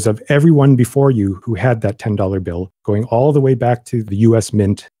account numbers of everyone before you who had that $10 bill, going all the way back to the US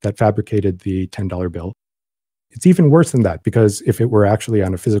Mint that fabricated the $10 bill. It's even worse than that, because if it were actually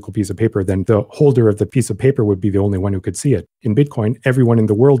on a physical piece of paper, then the holder of the piece of paper would be the only one who could see it. In Bitcoin, everyone in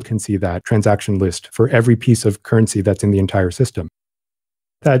the world can see that transaction list for every piece of currency that's in the entire system.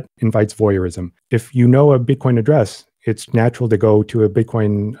 That invites voyeurism. If you know a Bitcoin address, it's natural to go to a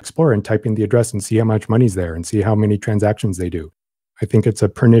Bitcoin Explorer and type in the address and see how much money's there and see how many transactions they do. I think it's a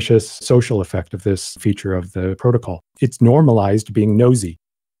pernicious social effect of this feature of the protocol. It's normalized being nosy.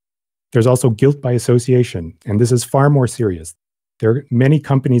 There's also guilt by association, and this is far more serious. There are many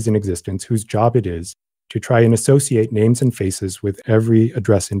companies in existence whose job it is to try and associate names and faces with every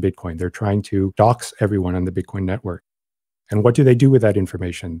address in Bitcoin. They're trying to dox everyone on the Bitcoin network. And what do they do with that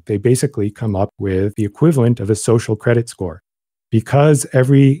information? They basically come up with the equivalent of a social credit score. Because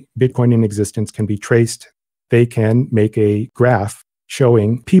every Bitcoin in existence can be traced, they can make a graph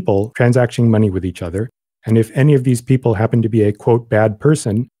showing people transacting money with each other. And if any of these people happen to be a, quote, bad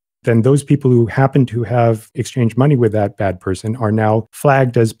person, then those people who happen to have exchanged money with that bad person are now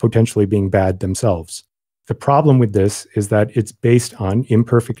flagged as potentially being bad themselves. The problem with this is that it's based on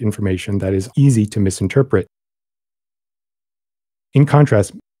imperfect information that is easy to misinterpret. In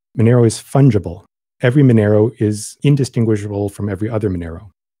contrast, Monero is fungible. Every Monero is indistinguishable from every other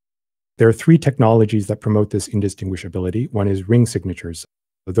Monero. There are three technologies that promote this indistinguishability. One is ring signatures.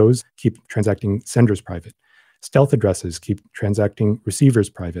 Those keep transacting senders private. Stealth addresses keep transacting receivers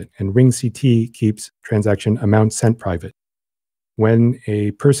private, and ring CT keeps transaction amount sent private. When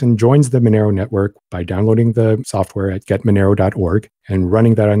a person joins the Monero network by downloading the software at getmonero.org and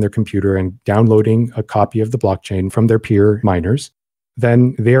running that on their computer and downloading a copy of the blockchain from their peer miners,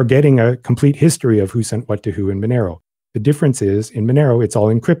 then they are getting a complete history of who sent what to who in Monero. The difference is, in Monero, it's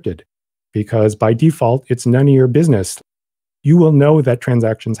all encrypted, because by default, it's none of your business. You will know that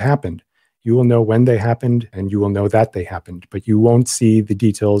transactions happened. You will know when they happened, and you will know that they happened, but you won't see the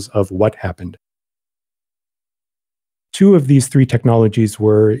details of what happened. Two of these three technologies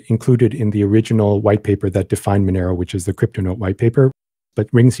were included in the original white paper that defined Monero, which is the CryptoNote white paper, but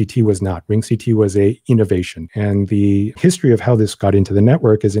ring CT was not. Ring CT was an innovation, and the history of how this got into the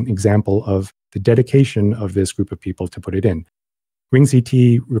network is an example of the dedication of this group of people to put it in. Ring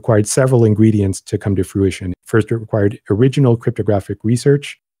CT required several ingredients to come to fruition. First, it required original cryptographic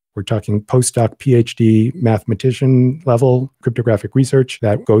research. We're talking postdoc, PhD, mathematician level cryptographic research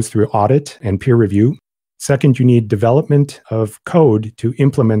that goes through audit and peer review. Second, you need development of code to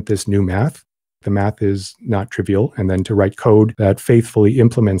implement this new math. The math is not trivial. And then to write code that faithfully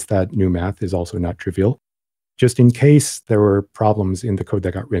implements that new math is also not trivial. Just in case there were problems in the code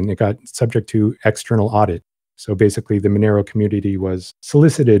that got written, it got subject to external audit. So basically, the Monero community was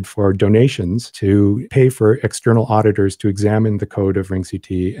solicited for donations to pay for external auditors to examine the code of ring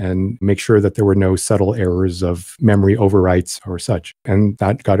CT and make sure that there were no subtle errors of memory overwrites or such. And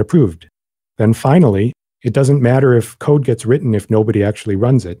that got approved. Then finally, it doesn't matter if code gets written if nobody actually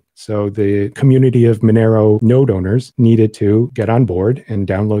runs it. So the community of Monero node owners needed to get on board and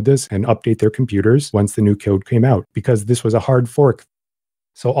download this and update their computers once the new code came out, because this was a hard fork.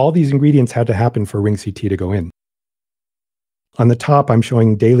 So all these ingredients had to happen for ring CT to go in. On the top, I'm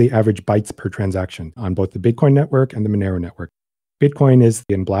showing daily average bytes per transaction on both the Bitcoin network and the Monero network. Bitcoin is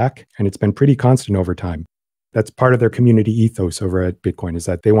in black, and it's been pretty constant over time. That's part of their community ethos over at Bitcoin, is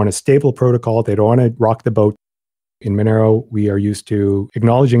that they want a stable protocol. They don't want to rock the boat. In Monero, we are used to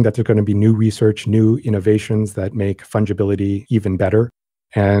acknowledging that there's going to be new research, new innovations that make fungibility even better.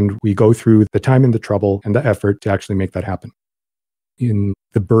 And we go through the time and the trouble and the effort to actually make that happen. In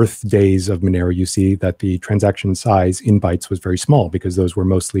the birth days of Monero, you see that the transaction size in bytes was very small because those were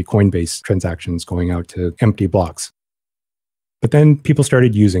mostly Coinbase transactions going out to empty blocks. But then people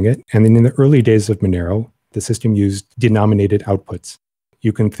started using it. And then in the early days of Monero, the system used denominated outputs.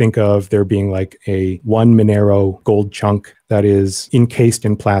 You can think of there being like a 1 Monero gold chunk that is encased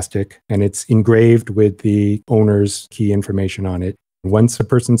in plastic, and it's engraved with the owner's key information on it. Once a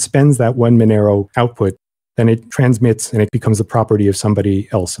person spends that 1 Monero output, then it transmits and it becomes the property of somebody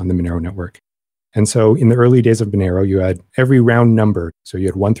else on the Monero network. And so in the early days of Monero, you had every round number. So you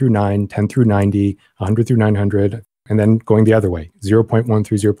had 1 through 9, 10 through 90, 100 through 900, and then going the other way, 0.1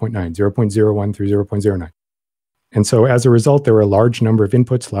 through 0.9, 0.01 through 0.09. And so as a result, there were a large number of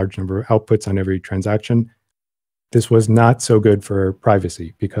inputs, large number of outputs on every transaction. This was not so good for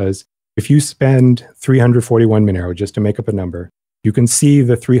privacy, because if you spend 341 Monero just to make up a number, you can see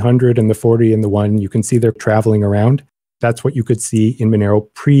the 300 and the 40 and the 1. You can see they're traveling around. That's what you could see in Monero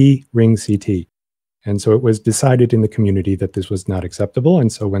pre-ring CT. And so it was decided in the community that this was not acceptable.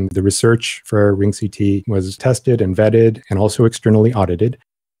 And so when the research for ring CT was tested and vetted and also externally audited,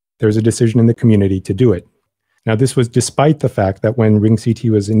 there was a decision in the community to do it. Now, this was despite the fact that when ring CT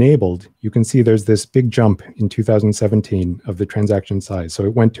was enabled, you can see there's this big jump in 2017 of the transaction size. So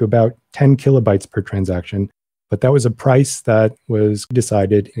it went to about 10 kilobytes per transaction. But that was a price that was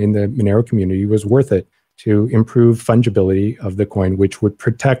decided in the Monero community was worth it to improve fungibility of the coin, which would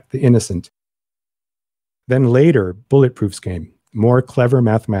protect the innocent. Then later, bulletproofs came, more clever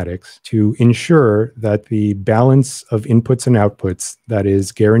mathematics to ensure that the balance of inputs and outputs that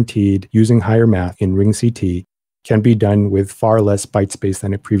is guaranteed using higher math in ring CT can be done with far less byte space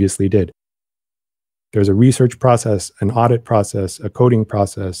than it previously did. There's a research process, an audit process, a coding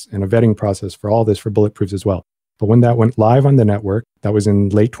process, and a vetting process for all this for bulletproofs as well. But when that went live on the network, that was in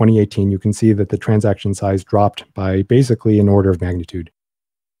late 2018, you can see that the transaction size dropped by basically an order of magnitude.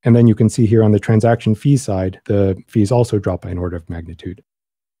 And then you can see here on the transaction fee side, the fees also drop by an order of magnitude.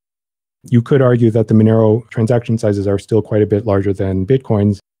 You could argue that the Monero transaction sizes are still quite a bit larger than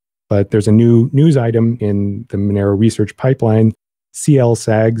Bitcoin's, but there's a new news item in the Monero research pipeline. CL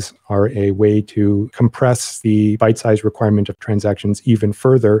SAGs are a way to compress the byte size requirement of transactions even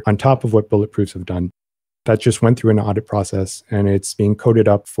further on top of what bulletproofs have done. That just went through an audit process, and it's being coded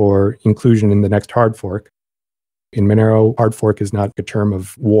up for inclusion in the next hard fork. In Monero, hard fork is not a term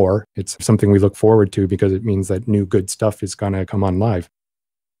of war. It's something we look forward to because it means that new good stuff is going to come on live.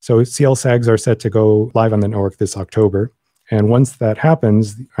 So CL SAGs are set to go live on the network this October. And once that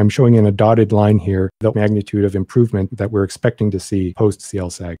happens, I'm showing in a dotted line here the magnitude of improvement that we're expecting to see post CL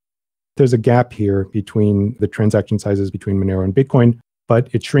SAG. There's a gap here between the transaction sizes between Monero and Bitcoin, but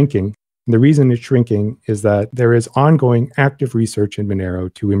it's shrinking. And the reason it's shrinking is that there is ongoing active research in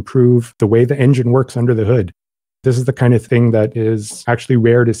Monero to improve the way the engine works under the hood. This is the kind of thing that is actually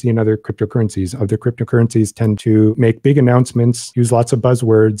rare to see in other cryptocurrencies. Other cryptocurrencies tend to make big announcements, use lots of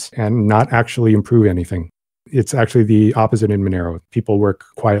buzzwords, and not actually improve anything. It's actually the opposite in Monero. People work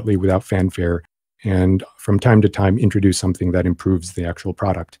quietly without fanfare, and from time to time introduce something that improves the actual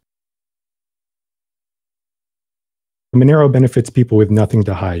product. Monero benefits people with nothing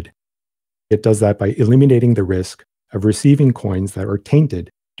to hide. It does that by eliminating the risk of receiving coins that are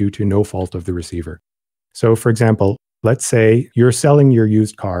tainted due to no fault of the receiver. So for example, let's say you're selling your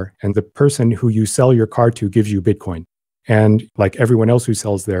used car and the person who you sell your car to gives you Bitcoin. And like everyone else who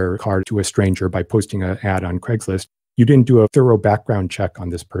sells their car to a stranger by posting an ad on Craigslist, you didn't do a thorough background check on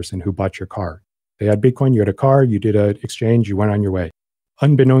this person who bought your car. They had Bitcoin, you had a car, you did an exchange, you went on your way.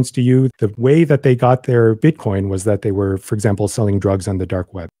 Unbeknownst to you, the way that they got their Bitcoin was that they were, for example, selling drugs on the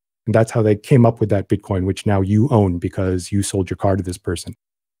dark web. And that's how they came up with that Bitcoin, which now you own because you sold your car to this person.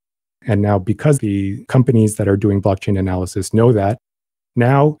 And now because the companies that are doing blockchain analysis know that,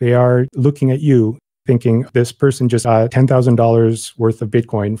 now they are looking at you thinking this person just got $10,000 worth of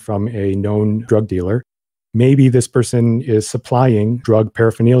Bitcoin from a known drug dealer. Maybe this person is supplying drug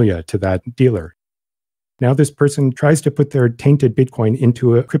paraphernalia to that dealer. Now this person tries to put their tainted Bitcoin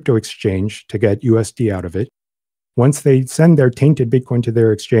into a crypto exchange to get USD out of it. Once they send their tainted Bitcoin to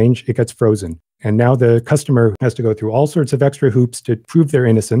their exchange, it gets frozen. And now the customer has to go through all sorts of extra hoops to prove their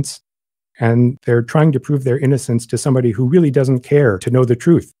innocence. And they're trying to prove their innocence to somebody who really doesn't care to know the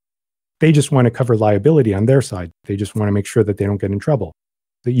truth. They just want to cover liability on their side. They just want to make sure that they don't get in trouble.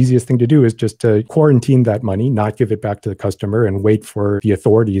 The easiest thing to do is just to quarantine that money, not give it back to the customer, and wait for the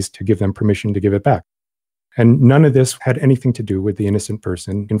authorities to give them permission to give it back. And none of this had anything to do with the innocent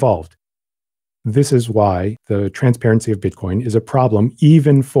person involved. This is why the transparency of Bitcoin is a problem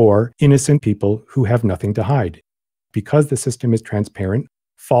even for innocent people who have nothing to hide. Because the system is transparent,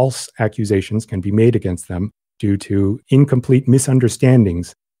 false accusations can be made against them due to incomplete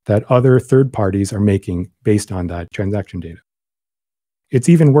misunderstandings that other third parties are making based on that transaction data. It's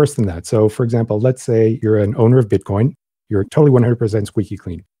even worse than that. So for example, let's say you're an owner of Bitcoin, you're totally 100% squeaky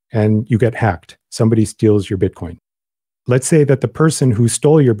clean, and you get hacked. Somebody steals your Bitcoin. Let's say that the person who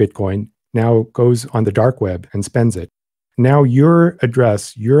stole your Bitcoin now goes on the dark web and spends it. Now your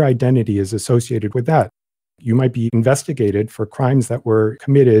address, your identity is associated with that. You might be investigated for crimes that were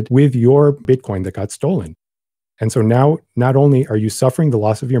committed with your Bitcoin that got stolen. And so now, not only are you suffering the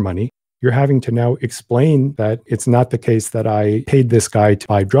loss of your money, you're having to now explain that it's not the case that I paid this guy to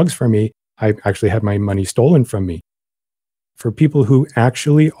buy drugs from me. I actually had my money stolen from me. For people who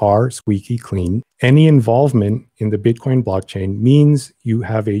actually are squeaky clean, any involvement in the Bitcoin blockchain means you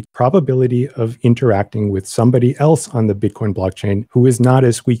have a probability of interacting with somebody else on the Bitcoin blockchain who is not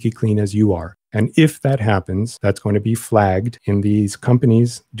as squeaky clean as you are. And if that happens, that's going to be flagged in these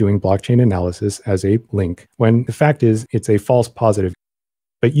companies doing blockchain analysis as a link, when the fact is it's a false positive.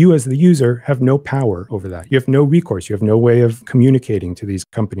 But you as the user have no power over that. You have no recourse. You have no way of communicating to these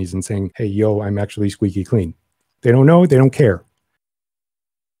companies and saying, hey, yo, I'm actually squeaky clean. They don't know, they don't care.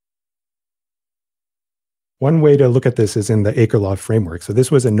 One way to look at this is in the Akerlof framework. So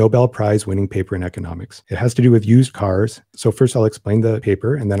this was a Nobel Prize winning paper in economics. It has to do with used cars. So first I'll explain the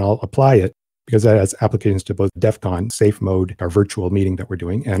paper and then I'll apply it, because that has applications to both DEF CON, safe mode, our virtual meeting that we're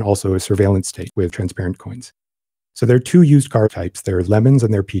doing, and also a surveillance state with transparent coins. So there are two used car types. There are lemons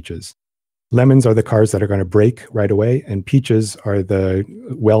and there are peaches. Lemons are the cars that are going to break right away, and peaches are the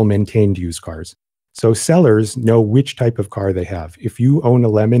well-maintained used cars. So sellers know which type of car they have. If you own a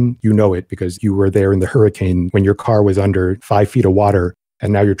lemon, you know it because you were there in the hurricane when your car was under 5 feet of water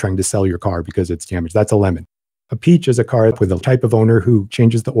and now you're trying to sell your car because it's damaged. That's a lemon. A peach is a car with a type of owner who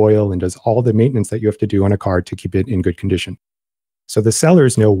changes the oil and does all the maintenance that you have to do on a car to keep it in good condition. So the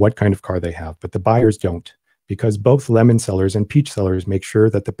sellers know what kind of car they have, but the buyers don't, because both lemon sellers and peach sellers make sure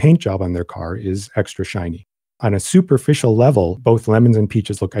that the paint job on their car is extra shiny. On a superficial level, both lemons and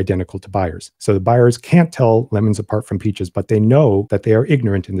peaches look identical to buyers. So the buyers can't tell lemons apart from peaches, but they know that they are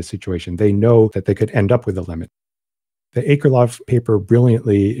ignorant in this situation. They know that they could end up with a lemon. The Akerlof paper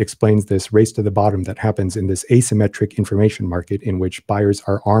brilliantly explains this race to the bottom that happens in this asymmetric information market in which buyers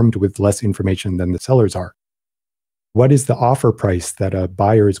are armed with less information than the sellers are. What is the offer price that a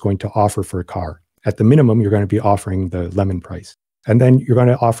buyer is going to offer for a car? At the minimum, you're going to be offering the lemon price. And then you're going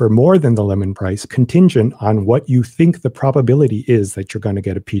to offer more than the lemon price, contingent on what you think the probability is that you're going to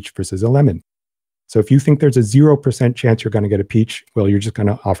get a peach versus a lemon. So if you think there's a 0% chance you're going to get a peach, well, you're just going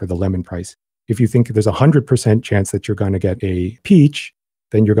to offer the lemon price. If you think there's a 100% chance that you're going to get a peach,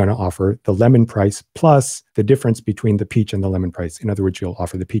 then you're going to offer the lemon price plus the difference between the peach and the lemon price. In other words, you'll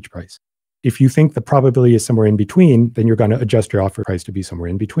offer the peach price. If you think the probability is somewhere in between, then you're going to adjust your offer price to be somewhere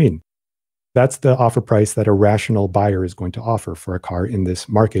in between. That's the offer price that a rational buyer is going to offer for a car in this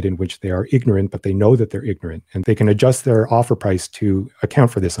market in which they are ignorant, but they know that they're ignorant, and they can adjust their offer price to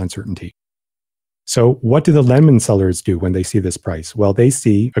account for this uncertainty. So what do the lemon sellers do when they see this price? Well, they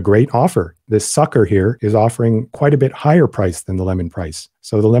see a great offer. This sucker here is offering quite a bit higher price than the lemon price.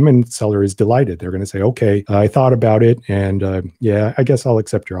 So the lemon seller is delighted. They're going to say, okay, I thought about it, and yeah, I guess I'll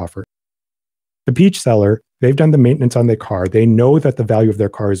accept your offer. The peach seller, they've done the maintenance on their car. They know that the value of their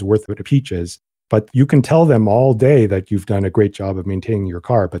car is worth what a peach is, but you can tell them all day that you've done a great job of maintaining your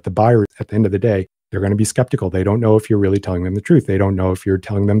car. But the buyer, at the end of the day, they're going to be skeptical. They don't know if you're really telling them the truth. They don't know if you're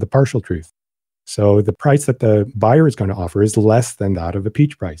telling them the partial truth. So the price that the buyer is going to offer is less than that of a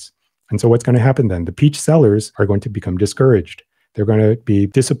peach price. And so what's going to happen then? The peach sellers are going to become discouraged. They're going to be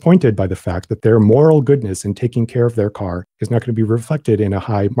disappointed by the fact that their moral goodness in taking care of their car is not going to be reflected in a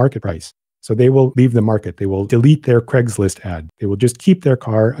high market price. So they will leave the market. They will delete their Craigslist ad. They will just keep their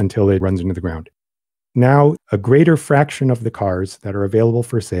car until it runs into the ground. Now, a greater fraction of the cars that are available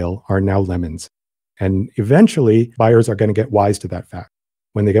for sale are now lemons. And eventually, buyers are going to get wise to that fact.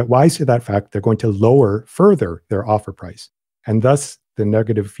 When they get wise to that fact, they're going to lower further their offer price. And thus, the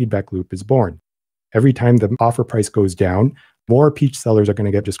negative feedback loop is born. Every time the offer price goes down, more peach sellers are going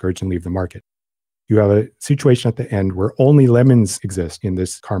to get discouraged and leave the market. You have a situation at the end where only lemons exist in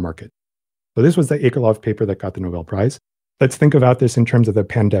this car market. So this was the Akerlof paper that got the Nobel Prize. Let's think about this in terms of the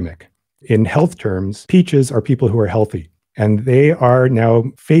pandemic. In health terms, peaches are people who are healthy. And they are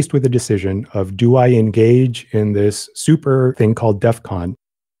now faced with a decision of, do I engage in this super thing called DEF CON,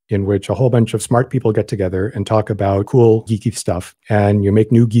 in which a whole bunch of smart people get together and talk about cool, geeky stuff, and you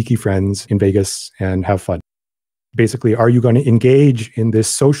make new geeky friends in Vegas and have fun. Basically, are you going to engage in this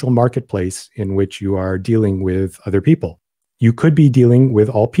social marketplace in which you are dealing with other people? You could be dealing with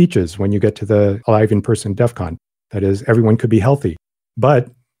all peaches when you get to the live in-person DEF CON. That is, everyone could be healthy. But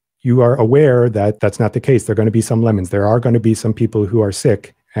you are aware that that's not the case. There are going to be some lemons. There are going to be some people who are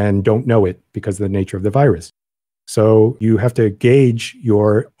sick and don't know it because of the nature of the virus. So you have to gauge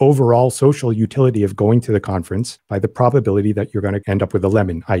your overall social utility of going to the conference by the probability that you're going to end up with a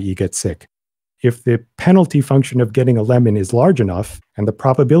lemon, i.e. get sick. If the penalty function of getting a lemon is large enough and the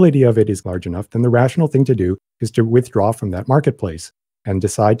probability of it is large enough, then the rational thing to do is to withdraw from that marketplace and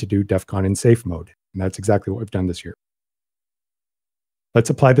decide to do DEF CON in safe mode. And that's exactly what we've done this year.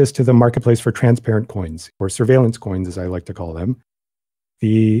 Let's apply this to the marketplace for transparent coins, or surveillance coins, as I like to call them.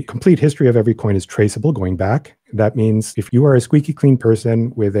 The complete history of every coin is traceable going back. That means if you are a squeaky clean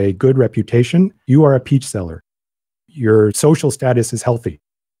person with a good reputation, you are a peach seller. Your social status is healthy.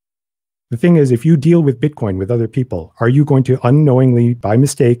 The thing is, if you deal with Bitcoin with other people, are you going to unknowingly, by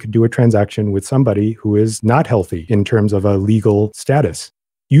mistake, do a transaction with somebody who is not healthy in terms of a legal status?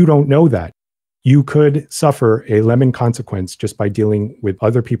 You don't know that. You could suffer a lemon consequence just by dealing with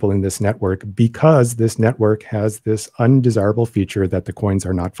other people in this network because this network has this undesirable feature that the coins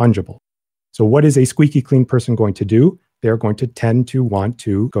are not fungible. So what is a squeaky clean person going to do? They're going to tend to want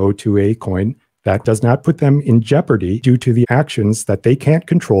to go to a coin that does not put them in jeopardy due to the actions that they can't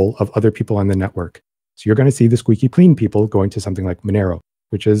control of other people on the network. So you're going to see the squeaky clean people going to something like Monero,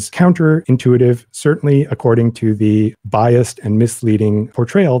 which is counterintuitive, certainly according to the biased and misleading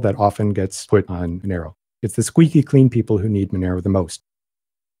portrayal that often gets put on Monero. It's the squeaky clean people who need Monero the most.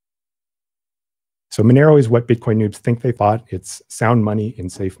 So Monero is what Bitcoin noobs think they thought. It's sound money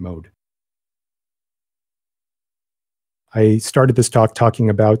in safe mode. I started this talk talking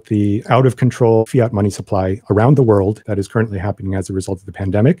about the out-of-control fiat money supply around the world that is currently happening as a result of the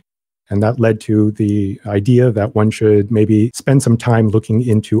pandemic. And that led to the idea that one should maybe spend some time looking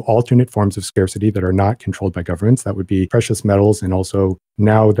into alternate forms of scarcity that are not controlled by governments. That would be precious metals, and also,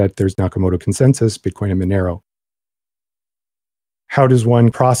 now that there's Nakamoto consensus, Bitcoin and Monero. How does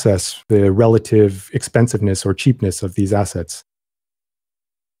one process the relative expensiveness or cheapness of these assets?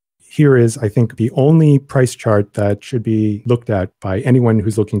 Here is, I think, the only price chart that should be looked at by anyone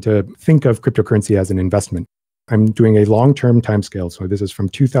who's looking to think of cryptocurrency as an investment. I'm doing a long-term timescale, so this is from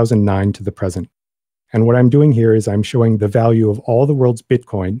 2009 to the present. And what I'm doing here is I'm showing the value of all the world's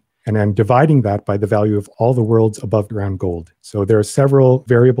Bitcoin, and I'm dividing that by the value of all the world's above-ground gold. So there are several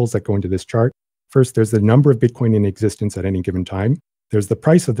variables that go into this chart. First, there's the number of Bitcoin in existence at any given time. There's the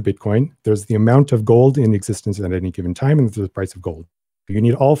price of the Bitcoin. There's the amount of gold in existence at any given time, and there's the price of gold. You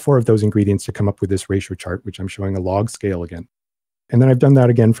need all four of those ingredients to come up with this ratio chart, which I'm showing a log scale again. And then I've done that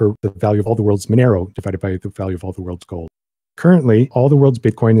again for the value of all the world's Monero divided by the value of all the world's gold. Currently, all the world's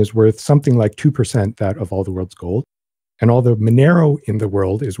Bitcoin is worth something like 2% that of all the world's gold. And all the Monero in the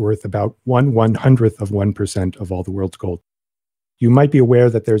world is worth about 1/100th of 1% of all the world's gold. You might be aware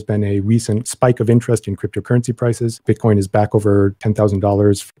that there's been a recent spike of interest in cryptocurrency prices. Bitcoin is back over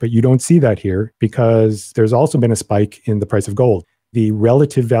 $10,000, but you don't see that here because there's also been a spike in the price of gold. The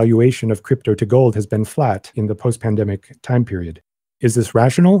relative valuation of crypto to gold has been flat in the post-pandemic time period. Is this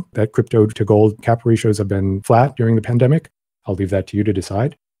rational that crypto to gold cap ratios have been flat during the pandemic? I'll leave that to you to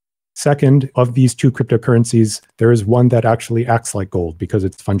decide. Second, of these two cryptocurrencies, there is one that actually acts like gold because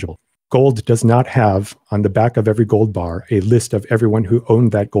it's fungible. Gold does not have, on the back of every gold bar, a list of everyone who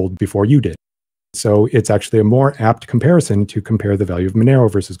owned that gold before you did. So it's actually a more apt comparison to compare the value of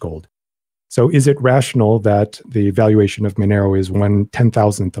Monero versus gold. So is it rational that the valuation of Monero is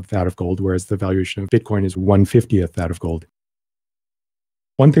 1/10,000th of that of gold, whereas the valuation of Bitcoin is 1/50th that of gold?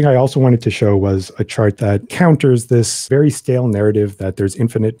 One thing I also wanted to show was a chart that counters this very stale narrative that there's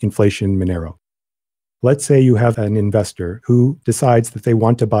infinite inflation in Monero. Let's say you have an investor who decides that they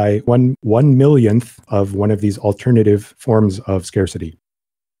want to buy one millionth of one of these alternative forms of scarcity.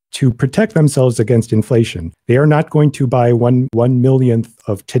 To protect themselves against inflation, they are not going to buy one millionth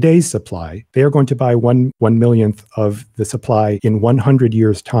of today's supply. They are going to buy one millionth of the supply in 100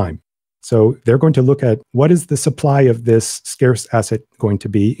 years' time. So they're going to look at what is the supply of this scarce asset going to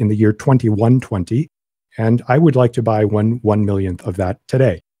be in the year 2120, and I would like to buy one millionth of that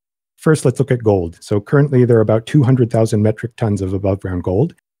today. First, let's look at gold. So currently there are about 200,000 metric tons of above ground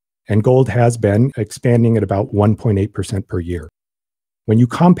gold, and gold has been expanding at about 1.8% per year. When you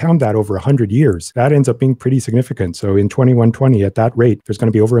compound that over 100 years, that ends up being pretty significant. So in 2120, at that rate, there's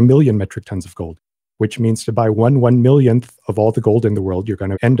going to be over 1 million metric tons of gold, which means to buy one millionth of all the gold in the world, you're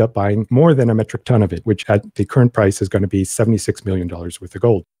going to end up buying more than a metric ton of it, which at the current price is going to be $76 million worth of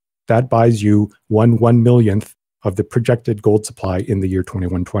gold. That buys you one millionth of the projected gold supply in the year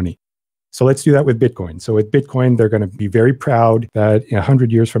 2120. So let's do that with Bitcoin. So with Bitcoin, they're going to be very proud that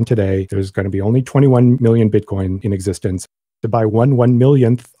 100 years from today, there's going to be only 21 million Bitcoin in existence. To buy one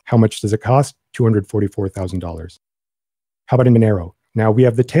millionth, how much does it cost? $244,000. How about in Monero? Now we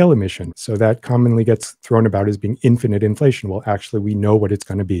have the tail emission, so that commonly gets thrown about as being infinite inflation. Well, actually, we know what it's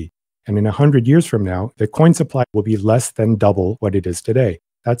going to be. And in 100 years from now, the coin supply will be less than double what it is today.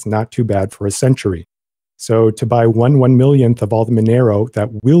 That's not too bad for a century. So to buy one millionth of all the Monero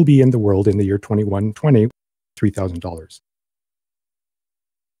that will be in the world in the year 2120, $3,000.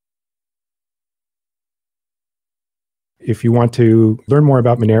 If you want to learn more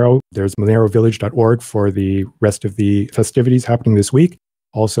about Monero, there's monerovillage.org for the rest of the festivities happening this week.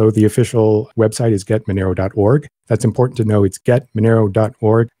 Also, the official website is getmonero.org. That's important to know. It's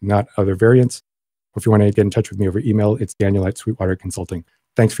getmonero.org, not other variants. Or if you want to get in touch with me over email, it's Daniel at Sweetwater Consulting.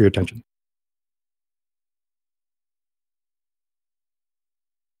 Thanks for your attention.